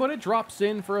swing, but it drops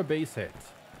in for a base hit.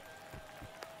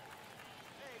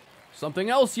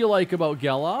 Something else you like about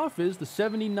Geloff is the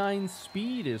 79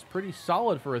 speed is pretty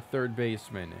solid for a third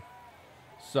baseman.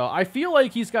 So I feel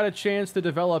like he's got a chance to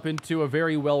develop into a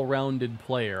very well-rounded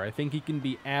player. I think he can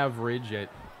be average at,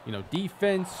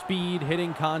 defense, speed,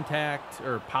 hitting contact,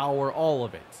 or power, all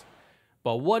of it.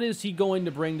 But what is he going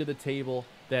to bring to the table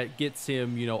that gets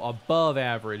him, above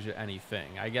average at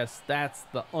anything? I guess that's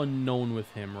the unknown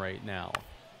with him right now.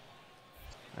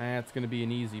 That's going to be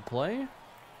an easy play.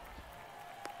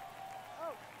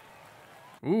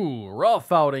 Ooh,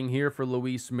 rough outing here for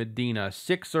Luis Medina.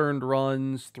 6 earned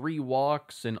runs, 3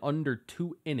 walks, and under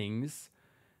 2 innings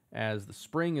as the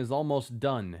spring is almost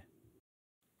done.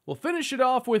 We'll finish it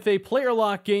off with a player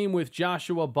lock game with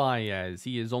Joshua Baez.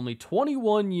 He is only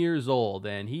 21 years old,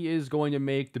 and he is going to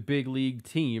make the big league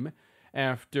team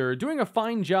after doing a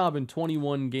fine job in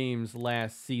 21 games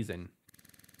last season.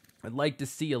 I'd like to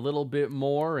see a little bit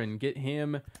more and get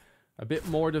him a bit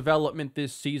more development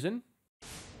this season.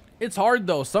 It's hard,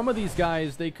 though. Some of these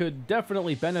guys, they could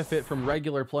definitely benefit from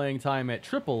regular playing time at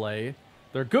AAA,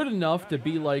 They're good enough to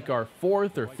be like our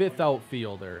 4th or 5th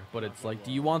outfielder, but it's like,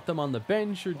 do you want them on the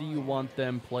bench or do you want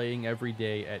them playing every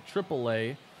day at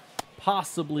AAA,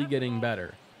 possibly getting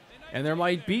better? And there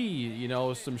might be, you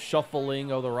know, some shuffling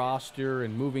of the roster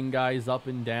and moving guys up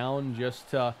and down just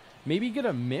to maybe get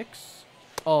a mix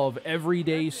of every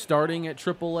day starting at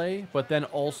AAA, but then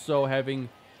also having,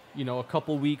 you know, a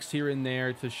couple weeks here and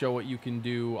there to show what you can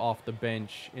do off the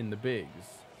bench in the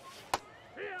bigs.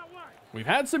 We've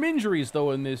had some injuries,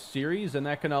 though, in this series, and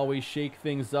that can always shake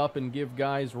things up and give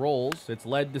guys roles. It's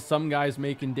led to some guys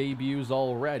making debuts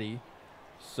already.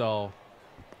 So,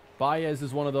 Baez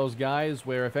is one of those guys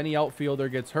where if any outfielder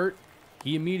gets hurt,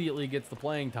 he immediately gets the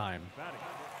playing time.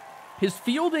 His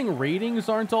fielding ratings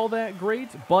aren't all that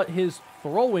great, but his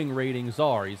throwing ratings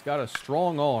are. He's got a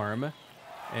strong arm,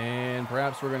 and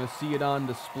perhaps we're going to see it on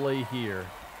display here.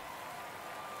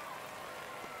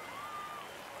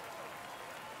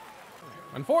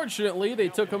 Unfortunately, they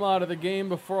took him out of the game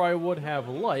before I would have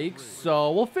liked,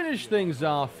 so we'll finish things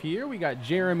off here. We got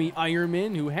Jeremy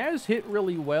Eierman, who has hit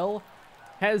really well,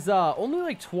 has only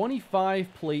like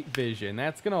 25 plate vision.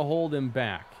 That's going to hold him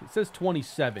back. It says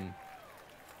 27,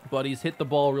 but he's hit the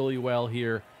ball really well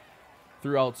here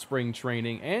throughout spring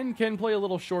training and can play a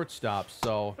little shortstop,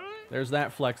 so there's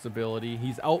that flexibility.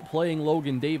 He's outplaying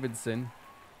Logan Davidson.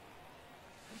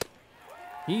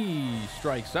 He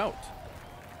strikes out.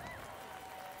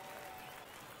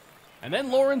 And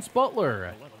then Lawrence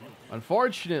Butler,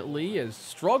 unfortunately, has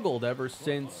struggled ever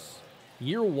since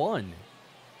year one.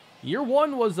 Year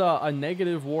one was a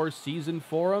negative WAR season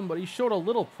for him, but he showed a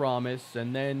little promise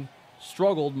and then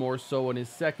struggled more so in his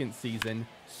second season,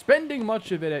 spending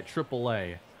much of it at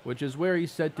AAA, which is where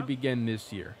he's set to begin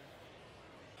this year.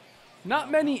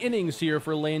 Not many innings here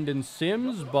for Landon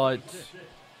Sims, but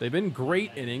they've been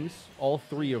great innings, all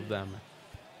 3 of them.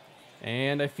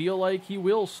 And I feel like he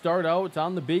will start out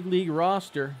on the big league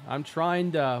roster. I'm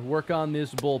trying to work on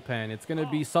this bullpen. It's going to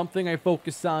be something I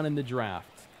focus on in the draft.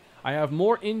 I have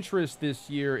more interest this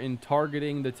year in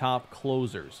targeting the top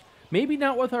closers. Maybe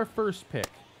not with our first pick,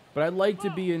 but I'd like to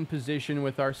be in position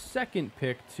with our second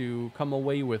pick to come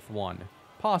away with one,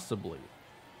 possibly.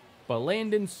 But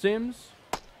Landon Sims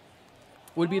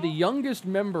would be the youngest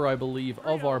member, I believe,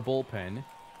 of our bullpen.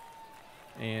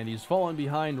 And he's fallen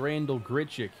behind Randall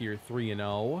Grichuk here,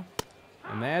 3-0.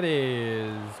 And that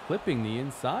is clipping the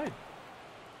inside.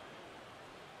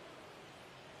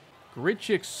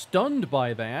 Grichuk stunned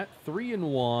by that,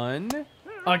 3-1.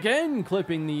 Again,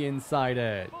 clipping the inside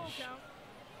edge.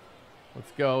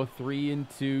 Let's go,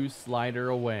 3-2, slider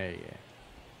away.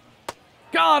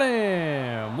 Got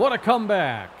him! What a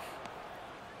comeback!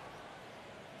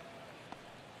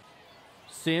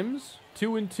 Sims,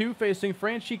 2-2, facing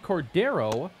Franchi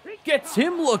Cordero, gets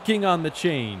him looking on the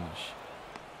change.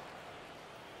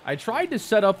 I tried to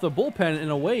set up the bullpen in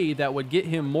a way that would get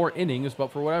him more innings,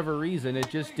 but for whatever reason,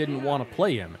 it just didn't want to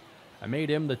play him. I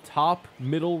made him the top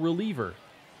middle reliever.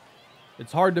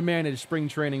 It's hard to manage spring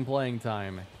training playing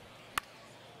time.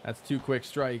 That's 2 quick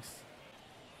strikes.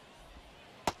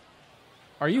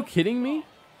 Are you kidding me?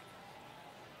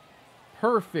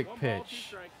 Perfect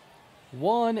pitch.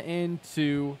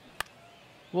 1-2.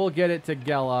 We'll get it to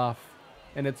Geloff,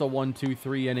 and it's a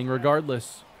 1-2-3 inning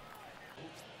regardless.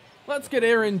 Let's get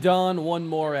Aaron Don one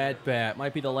more at-bat.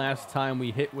 Might be the last time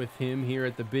we hit with him here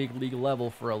at the big league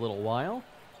level for a little while.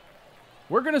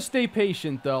 We're going to stay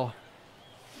patient, though.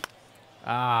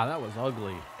 Ah, that was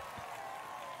ugly.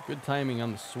 Good timing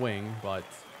on the swing, but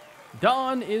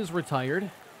Don is retired.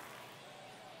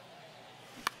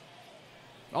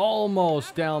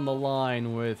 Almost down the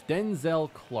line with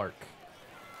Denzel Clark.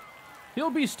 He'll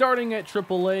be starting at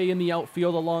AAA in the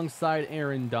outfield alongside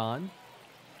Aaron Don.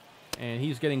 And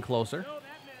he's getting closer.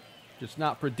 Just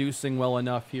not producing well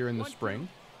enough here in the spring.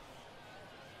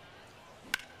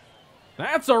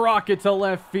 That's a rocket to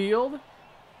left field.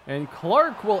 And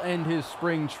Clark will end his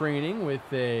spring training with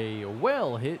a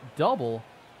well-hit double.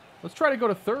 Let's try to go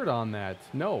to third on that.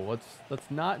 No, let's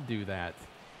not do that.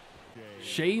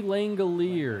 Shea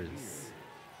Langoliers.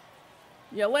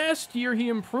 Yeah, last year he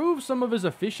improved some of his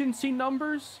efficiency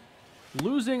numbers,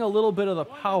 losing a little bit of the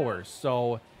power,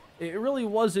 so it really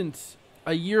wasn't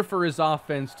a year for his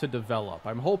offense to develop.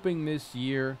 I'm hoping this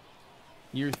year,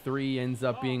 year 3, ends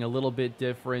up being a little bit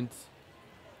different.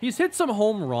 He's hit some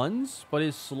home runs, but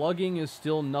his slugging is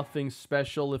still nothing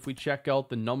special. If we check out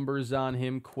the numbers on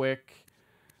him quick,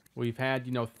 we've had,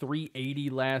 380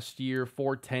 last year,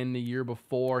 410 the year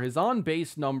before. His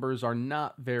on-base numbers are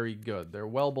not very good. They're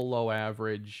well below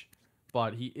average,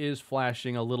 but he is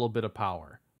flashing a little bit of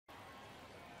power.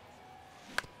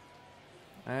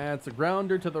 That's a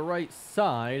grounder to the right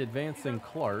side, advancing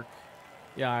Clark.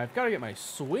 Yeah, I've got to get my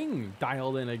swing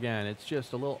dialed in again. It's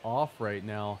just a little off right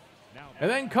now. And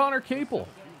then Connor Capel.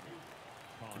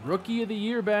 Rookie of the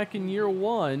year back in year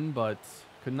 1, but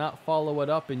could not follow it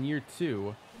up in year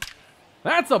 2.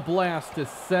 That's a blast to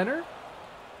center.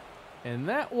 And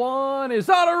that one is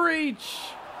out of reach.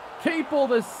 Capel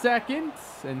the second,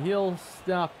 and he'll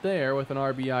stop there with an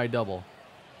RBI double.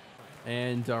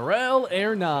 And Darrell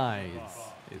Hernaiz.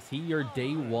 Is he your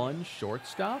day 1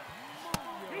 shortstop?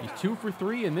 He's 2 for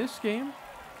 3 in this game.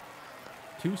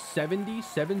 270,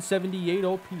 778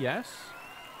 OPS.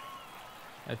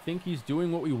 I think he's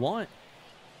doing what we want.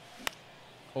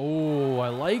 Oh, I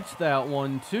liked that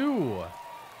one too.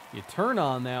 You turn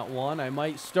on that one, I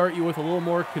might start you with a little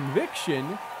more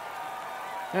conviction.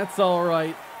 That's all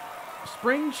right.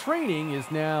 Spring training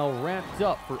is now wrapped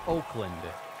up for Oakland.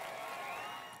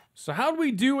 So how'd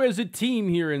we do as a team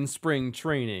here in spring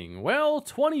training? Well,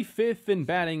 25th in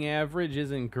batting average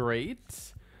isn't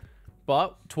great,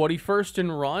 but 21st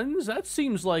in runs, that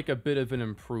seems like a bit of an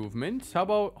improvement. How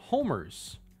about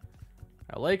homers?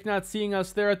 I like not seeing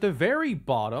us there at the very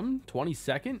bottom,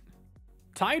 22nd.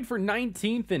 Tied for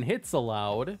 19th in hits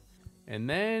allowed, and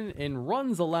then in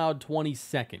runs allowed,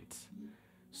 22nd.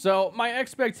 So my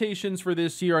expectations for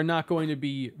this year are not going to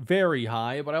be very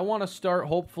high, but I want to start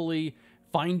hopefully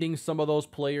finding some of those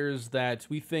players that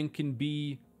we think can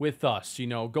be with us, you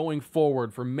know, going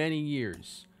forward for many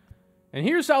years. And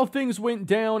here's how things went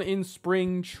down in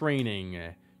spring training.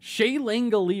 Shea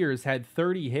Langoliers had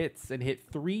 30 hits and hit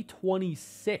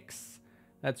 326.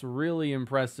 That's really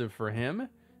impressive for him.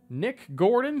 Nick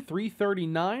Gordon,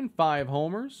 339, 5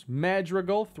 homers.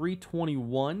 Madrigal,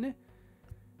 321.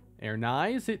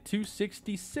 Hernaiz hit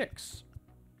 266.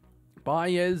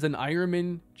 Baez and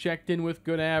Ironman checked in with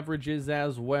good averages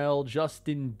as well.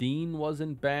 Justin Dean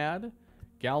wasn't bad.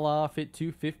 Galoff hit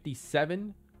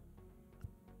 257.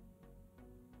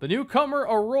 The newcomer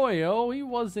Arroyo, he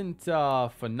wasn't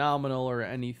phenomenal or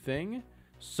anything.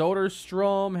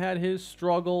 Soderstrom had his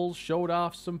struggles, showed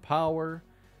off some power.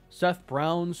 Seth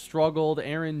Brown struggled.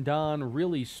 Aaron Don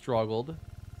really struggled.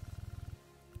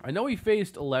 I know he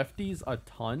faced lefties a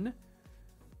ton,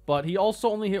 but he also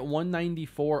only hit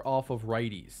 194 off of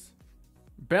righties.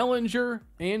 Bellinger,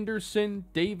 Anderson,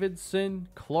 Davidson,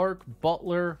 Clark,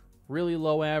 Butler, really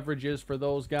low averages for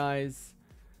those guys.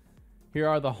 Here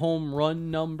are the home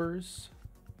run numbers.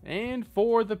 And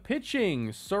for the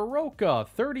pitching, Soroka,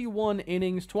 31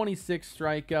 innings, 26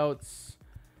 strikeouts.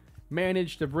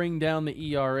 Managed to bring down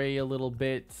the ERA a little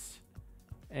bit.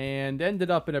 And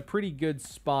ended up in a pretty good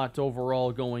spot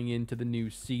overall going into the new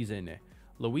season.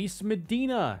 Luis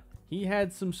Medina, he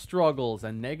had some struggles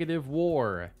and negative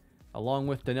WAR, along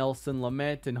with Dinelson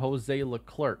Lamet and Jose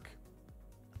Leclerc.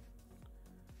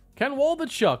 Ken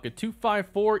Waldichuk, a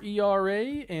 2.54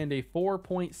 ERA and a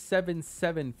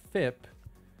 4.77 FIP.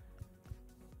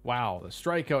 Wow, the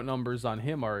strikeout numbers on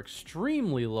him are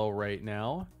extremely low right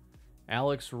now.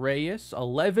 Alex Reyes,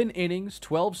 11 innings,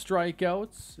 12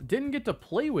 strikeouts. Didn't get to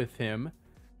play with him.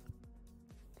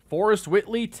 Forrest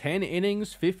Whitley, 10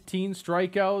 innings, 15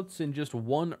 strikeouts, and just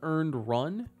 1 earned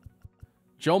run.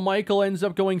 Joe Michael ends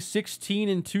up going 16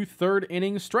 and 2/3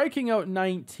 innings, striking out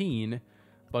 19,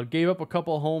 but gave up a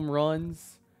couple home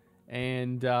runs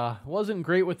and wasn't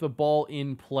great with the ball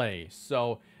in play.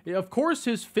 So, of course,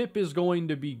 his FIP is going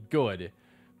to be good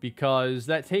because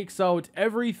that takes out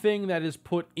everything that is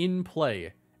put in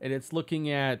play. And it's looking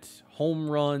at home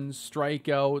runs,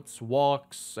 strikeouts,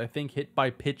 walks. I think hit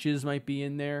by pitches might be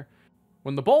in there.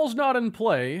 When the ball's not in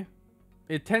play,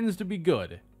 it tends to be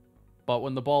good. But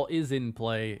when the ball is in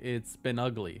play, it's been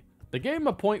ugly. The game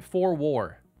of .4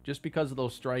 WAR, just because of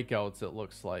those strikeouts, it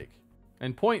looks like.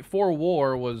 And .4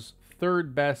 WAR was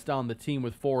third best on the team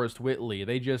with Forrest Whitley.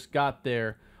 They just got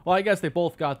there. Well, I guess they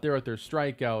both got there with their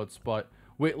strikeouts, but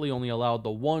Whitley only allowed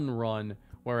the 1 run,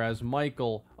 whereas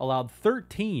Michael allowed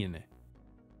 13.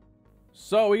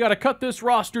 So we got to cut this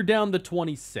roster down to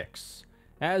 26.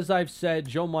 As I've said,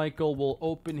 Joe Michael will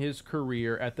open his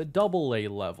career at the AA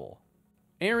level.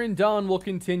 Aaron Don will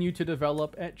continue to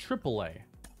develop at AAA.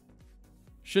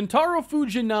 Shintaro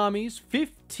Fujinami's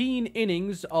 15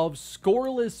 innings of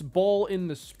scoreless ball in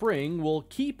the spring will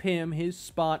keep him his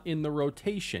spot in the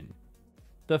rotation.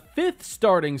 The 5th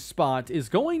starting spot is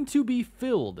going to be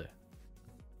filled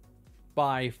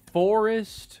by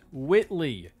Forrest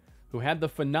Whitley, who had the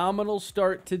phenomenal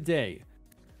start today.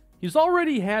 He's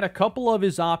already had a couple of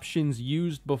his options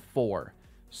used before,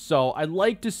 so I'd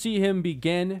like to see him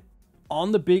begin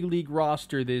on the big league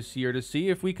roster this year to see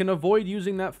if we can avoid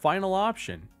using that final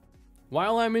option.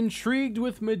 While I'm intrigued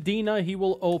with Medina, he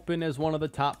will open as one of the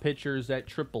top pitchers at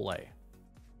AAA.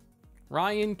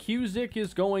 Ryan Cusick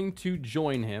is going to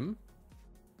join him,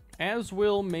 as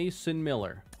will Mason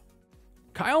Miller.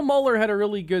 Kyle Muller had a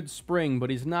really good spring, but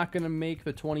he's not going to make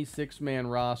the 26-man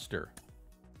roster.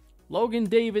 Logan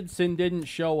Davidson didn't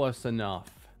show us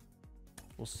enough.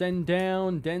 We'll send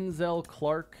down Denzel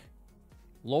Clark,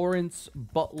 Lawrence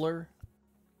Butler,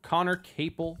 Connor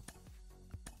Capel.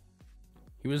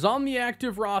 He was on the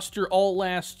active roster all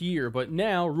last year, but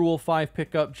now Rule 5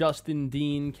 pickup Justin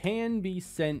Dean can be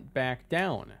sent back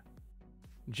down.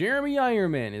 Jeremy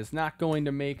Ironman is not going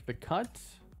to make the cut.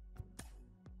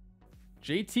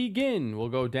 JT Ginn will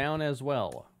go down as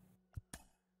well.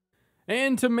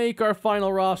 And to make our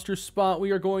final roster spot, we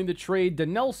are going to trade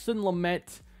Dinelson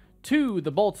Lamet to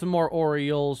the Baltimore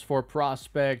Orioles for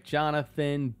prospect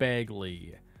Jonathan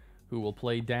Bagley, who will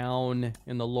play down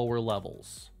in the lower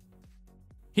levels.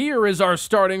 Here is our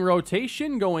starting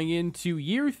rotation going into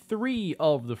year 3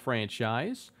 of the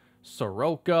franchise.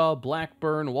 Soroka,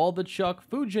 Blackburn, Waldichuk,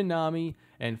 Fujinami,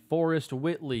 and Forrest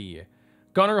Whitley.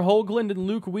 Gunnar Hoagland and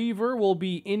Luke Weaver will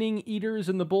be inning eaters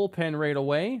in the bullpen right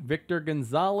away. Victor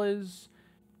Gonzalez.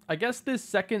 I guess this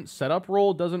second setup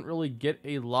role doesn't really get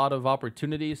a lot of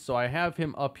opportunities, so I have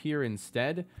him up here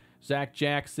instead. Zach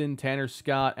Jackson, Tanner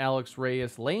Scott, Alex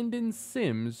Reyes, Landon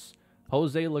Sims,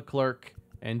 Jose Leclerc,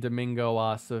 and Domingo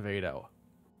Acevedo.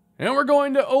 And we're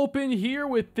going to open here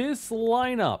with this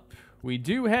lineup. We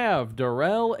do have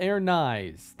Darrell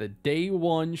Hernaiz, the day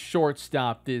 1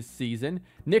 shortstop this season.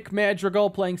 Nick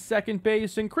Madrigal playing second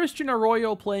base, and Christian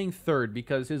Arroyo playing third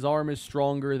because his arm is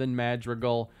stronger than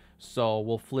Madrigal, so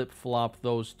we'll flip-flop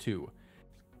those two.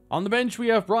 On the bench, we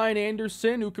have Brian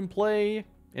Anderson, who can play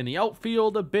in the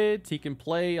outfield a bit. He can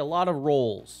play a lot of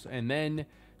roles. And then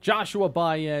Joshua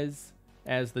Baez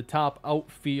as the top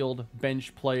outfield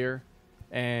bench player,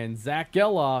 and Zach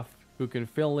Geloff, who can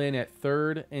fill in at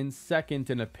third and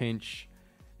second in a pinch,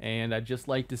 and I'd just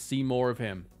like to see more of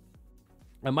him.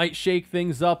 I might shake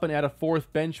things up and add a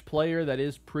fourth bench player that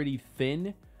is pretty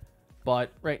thin,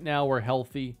 but right now we're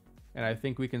healthy, and I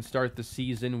think we can start the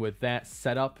season with that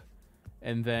setup,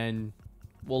 and then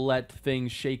we'll let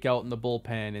things shake out in the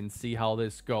bullpen and see how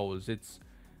this goes. It's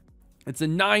a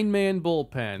 9-man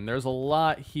bullpen. There's a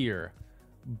lot here,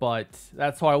 but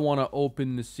that's how I want to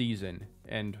open the season,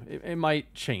 and it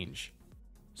might change.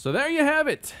 So there you have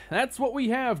it. That's what we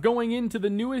have going into the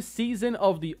newest season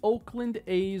of the Oakland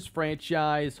A's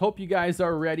franchise. Hope you guys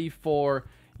are ready for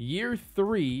year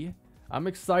 3. I'm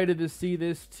excited to see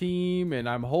this team, and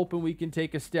I'm hoping we can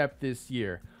take a step this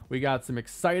year. We got some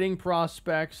exciting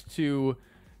prospects to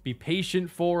be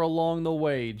patient for along the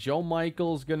way. Joe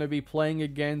Michael's going to be playing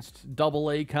against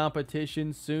AA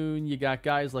competition soon. You got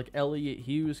guys like Elliott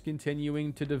Hughes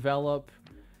continuing to develop,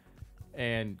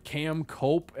 and Cam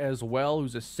Cope as well,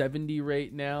 who's a 70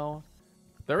 right now.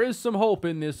 There is some hope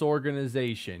in this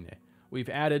organization. We've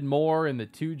added more in the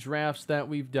 2 drafts that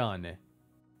we've done.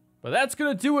 But that's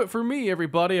going to do it for me,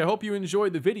 everybody. I hope you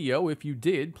enjoyed the video. If you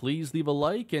did, please leave a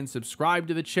like and subscribe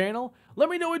to the channel. Let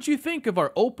me know what you think of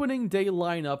our opening day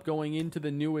lineup going into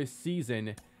the newest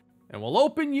season. And we'll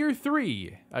open year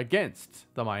 3 against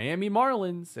the Miami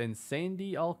Marlins and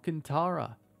Sandy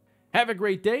Alcantara. Have a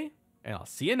great day, and I'll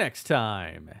see you next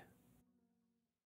time.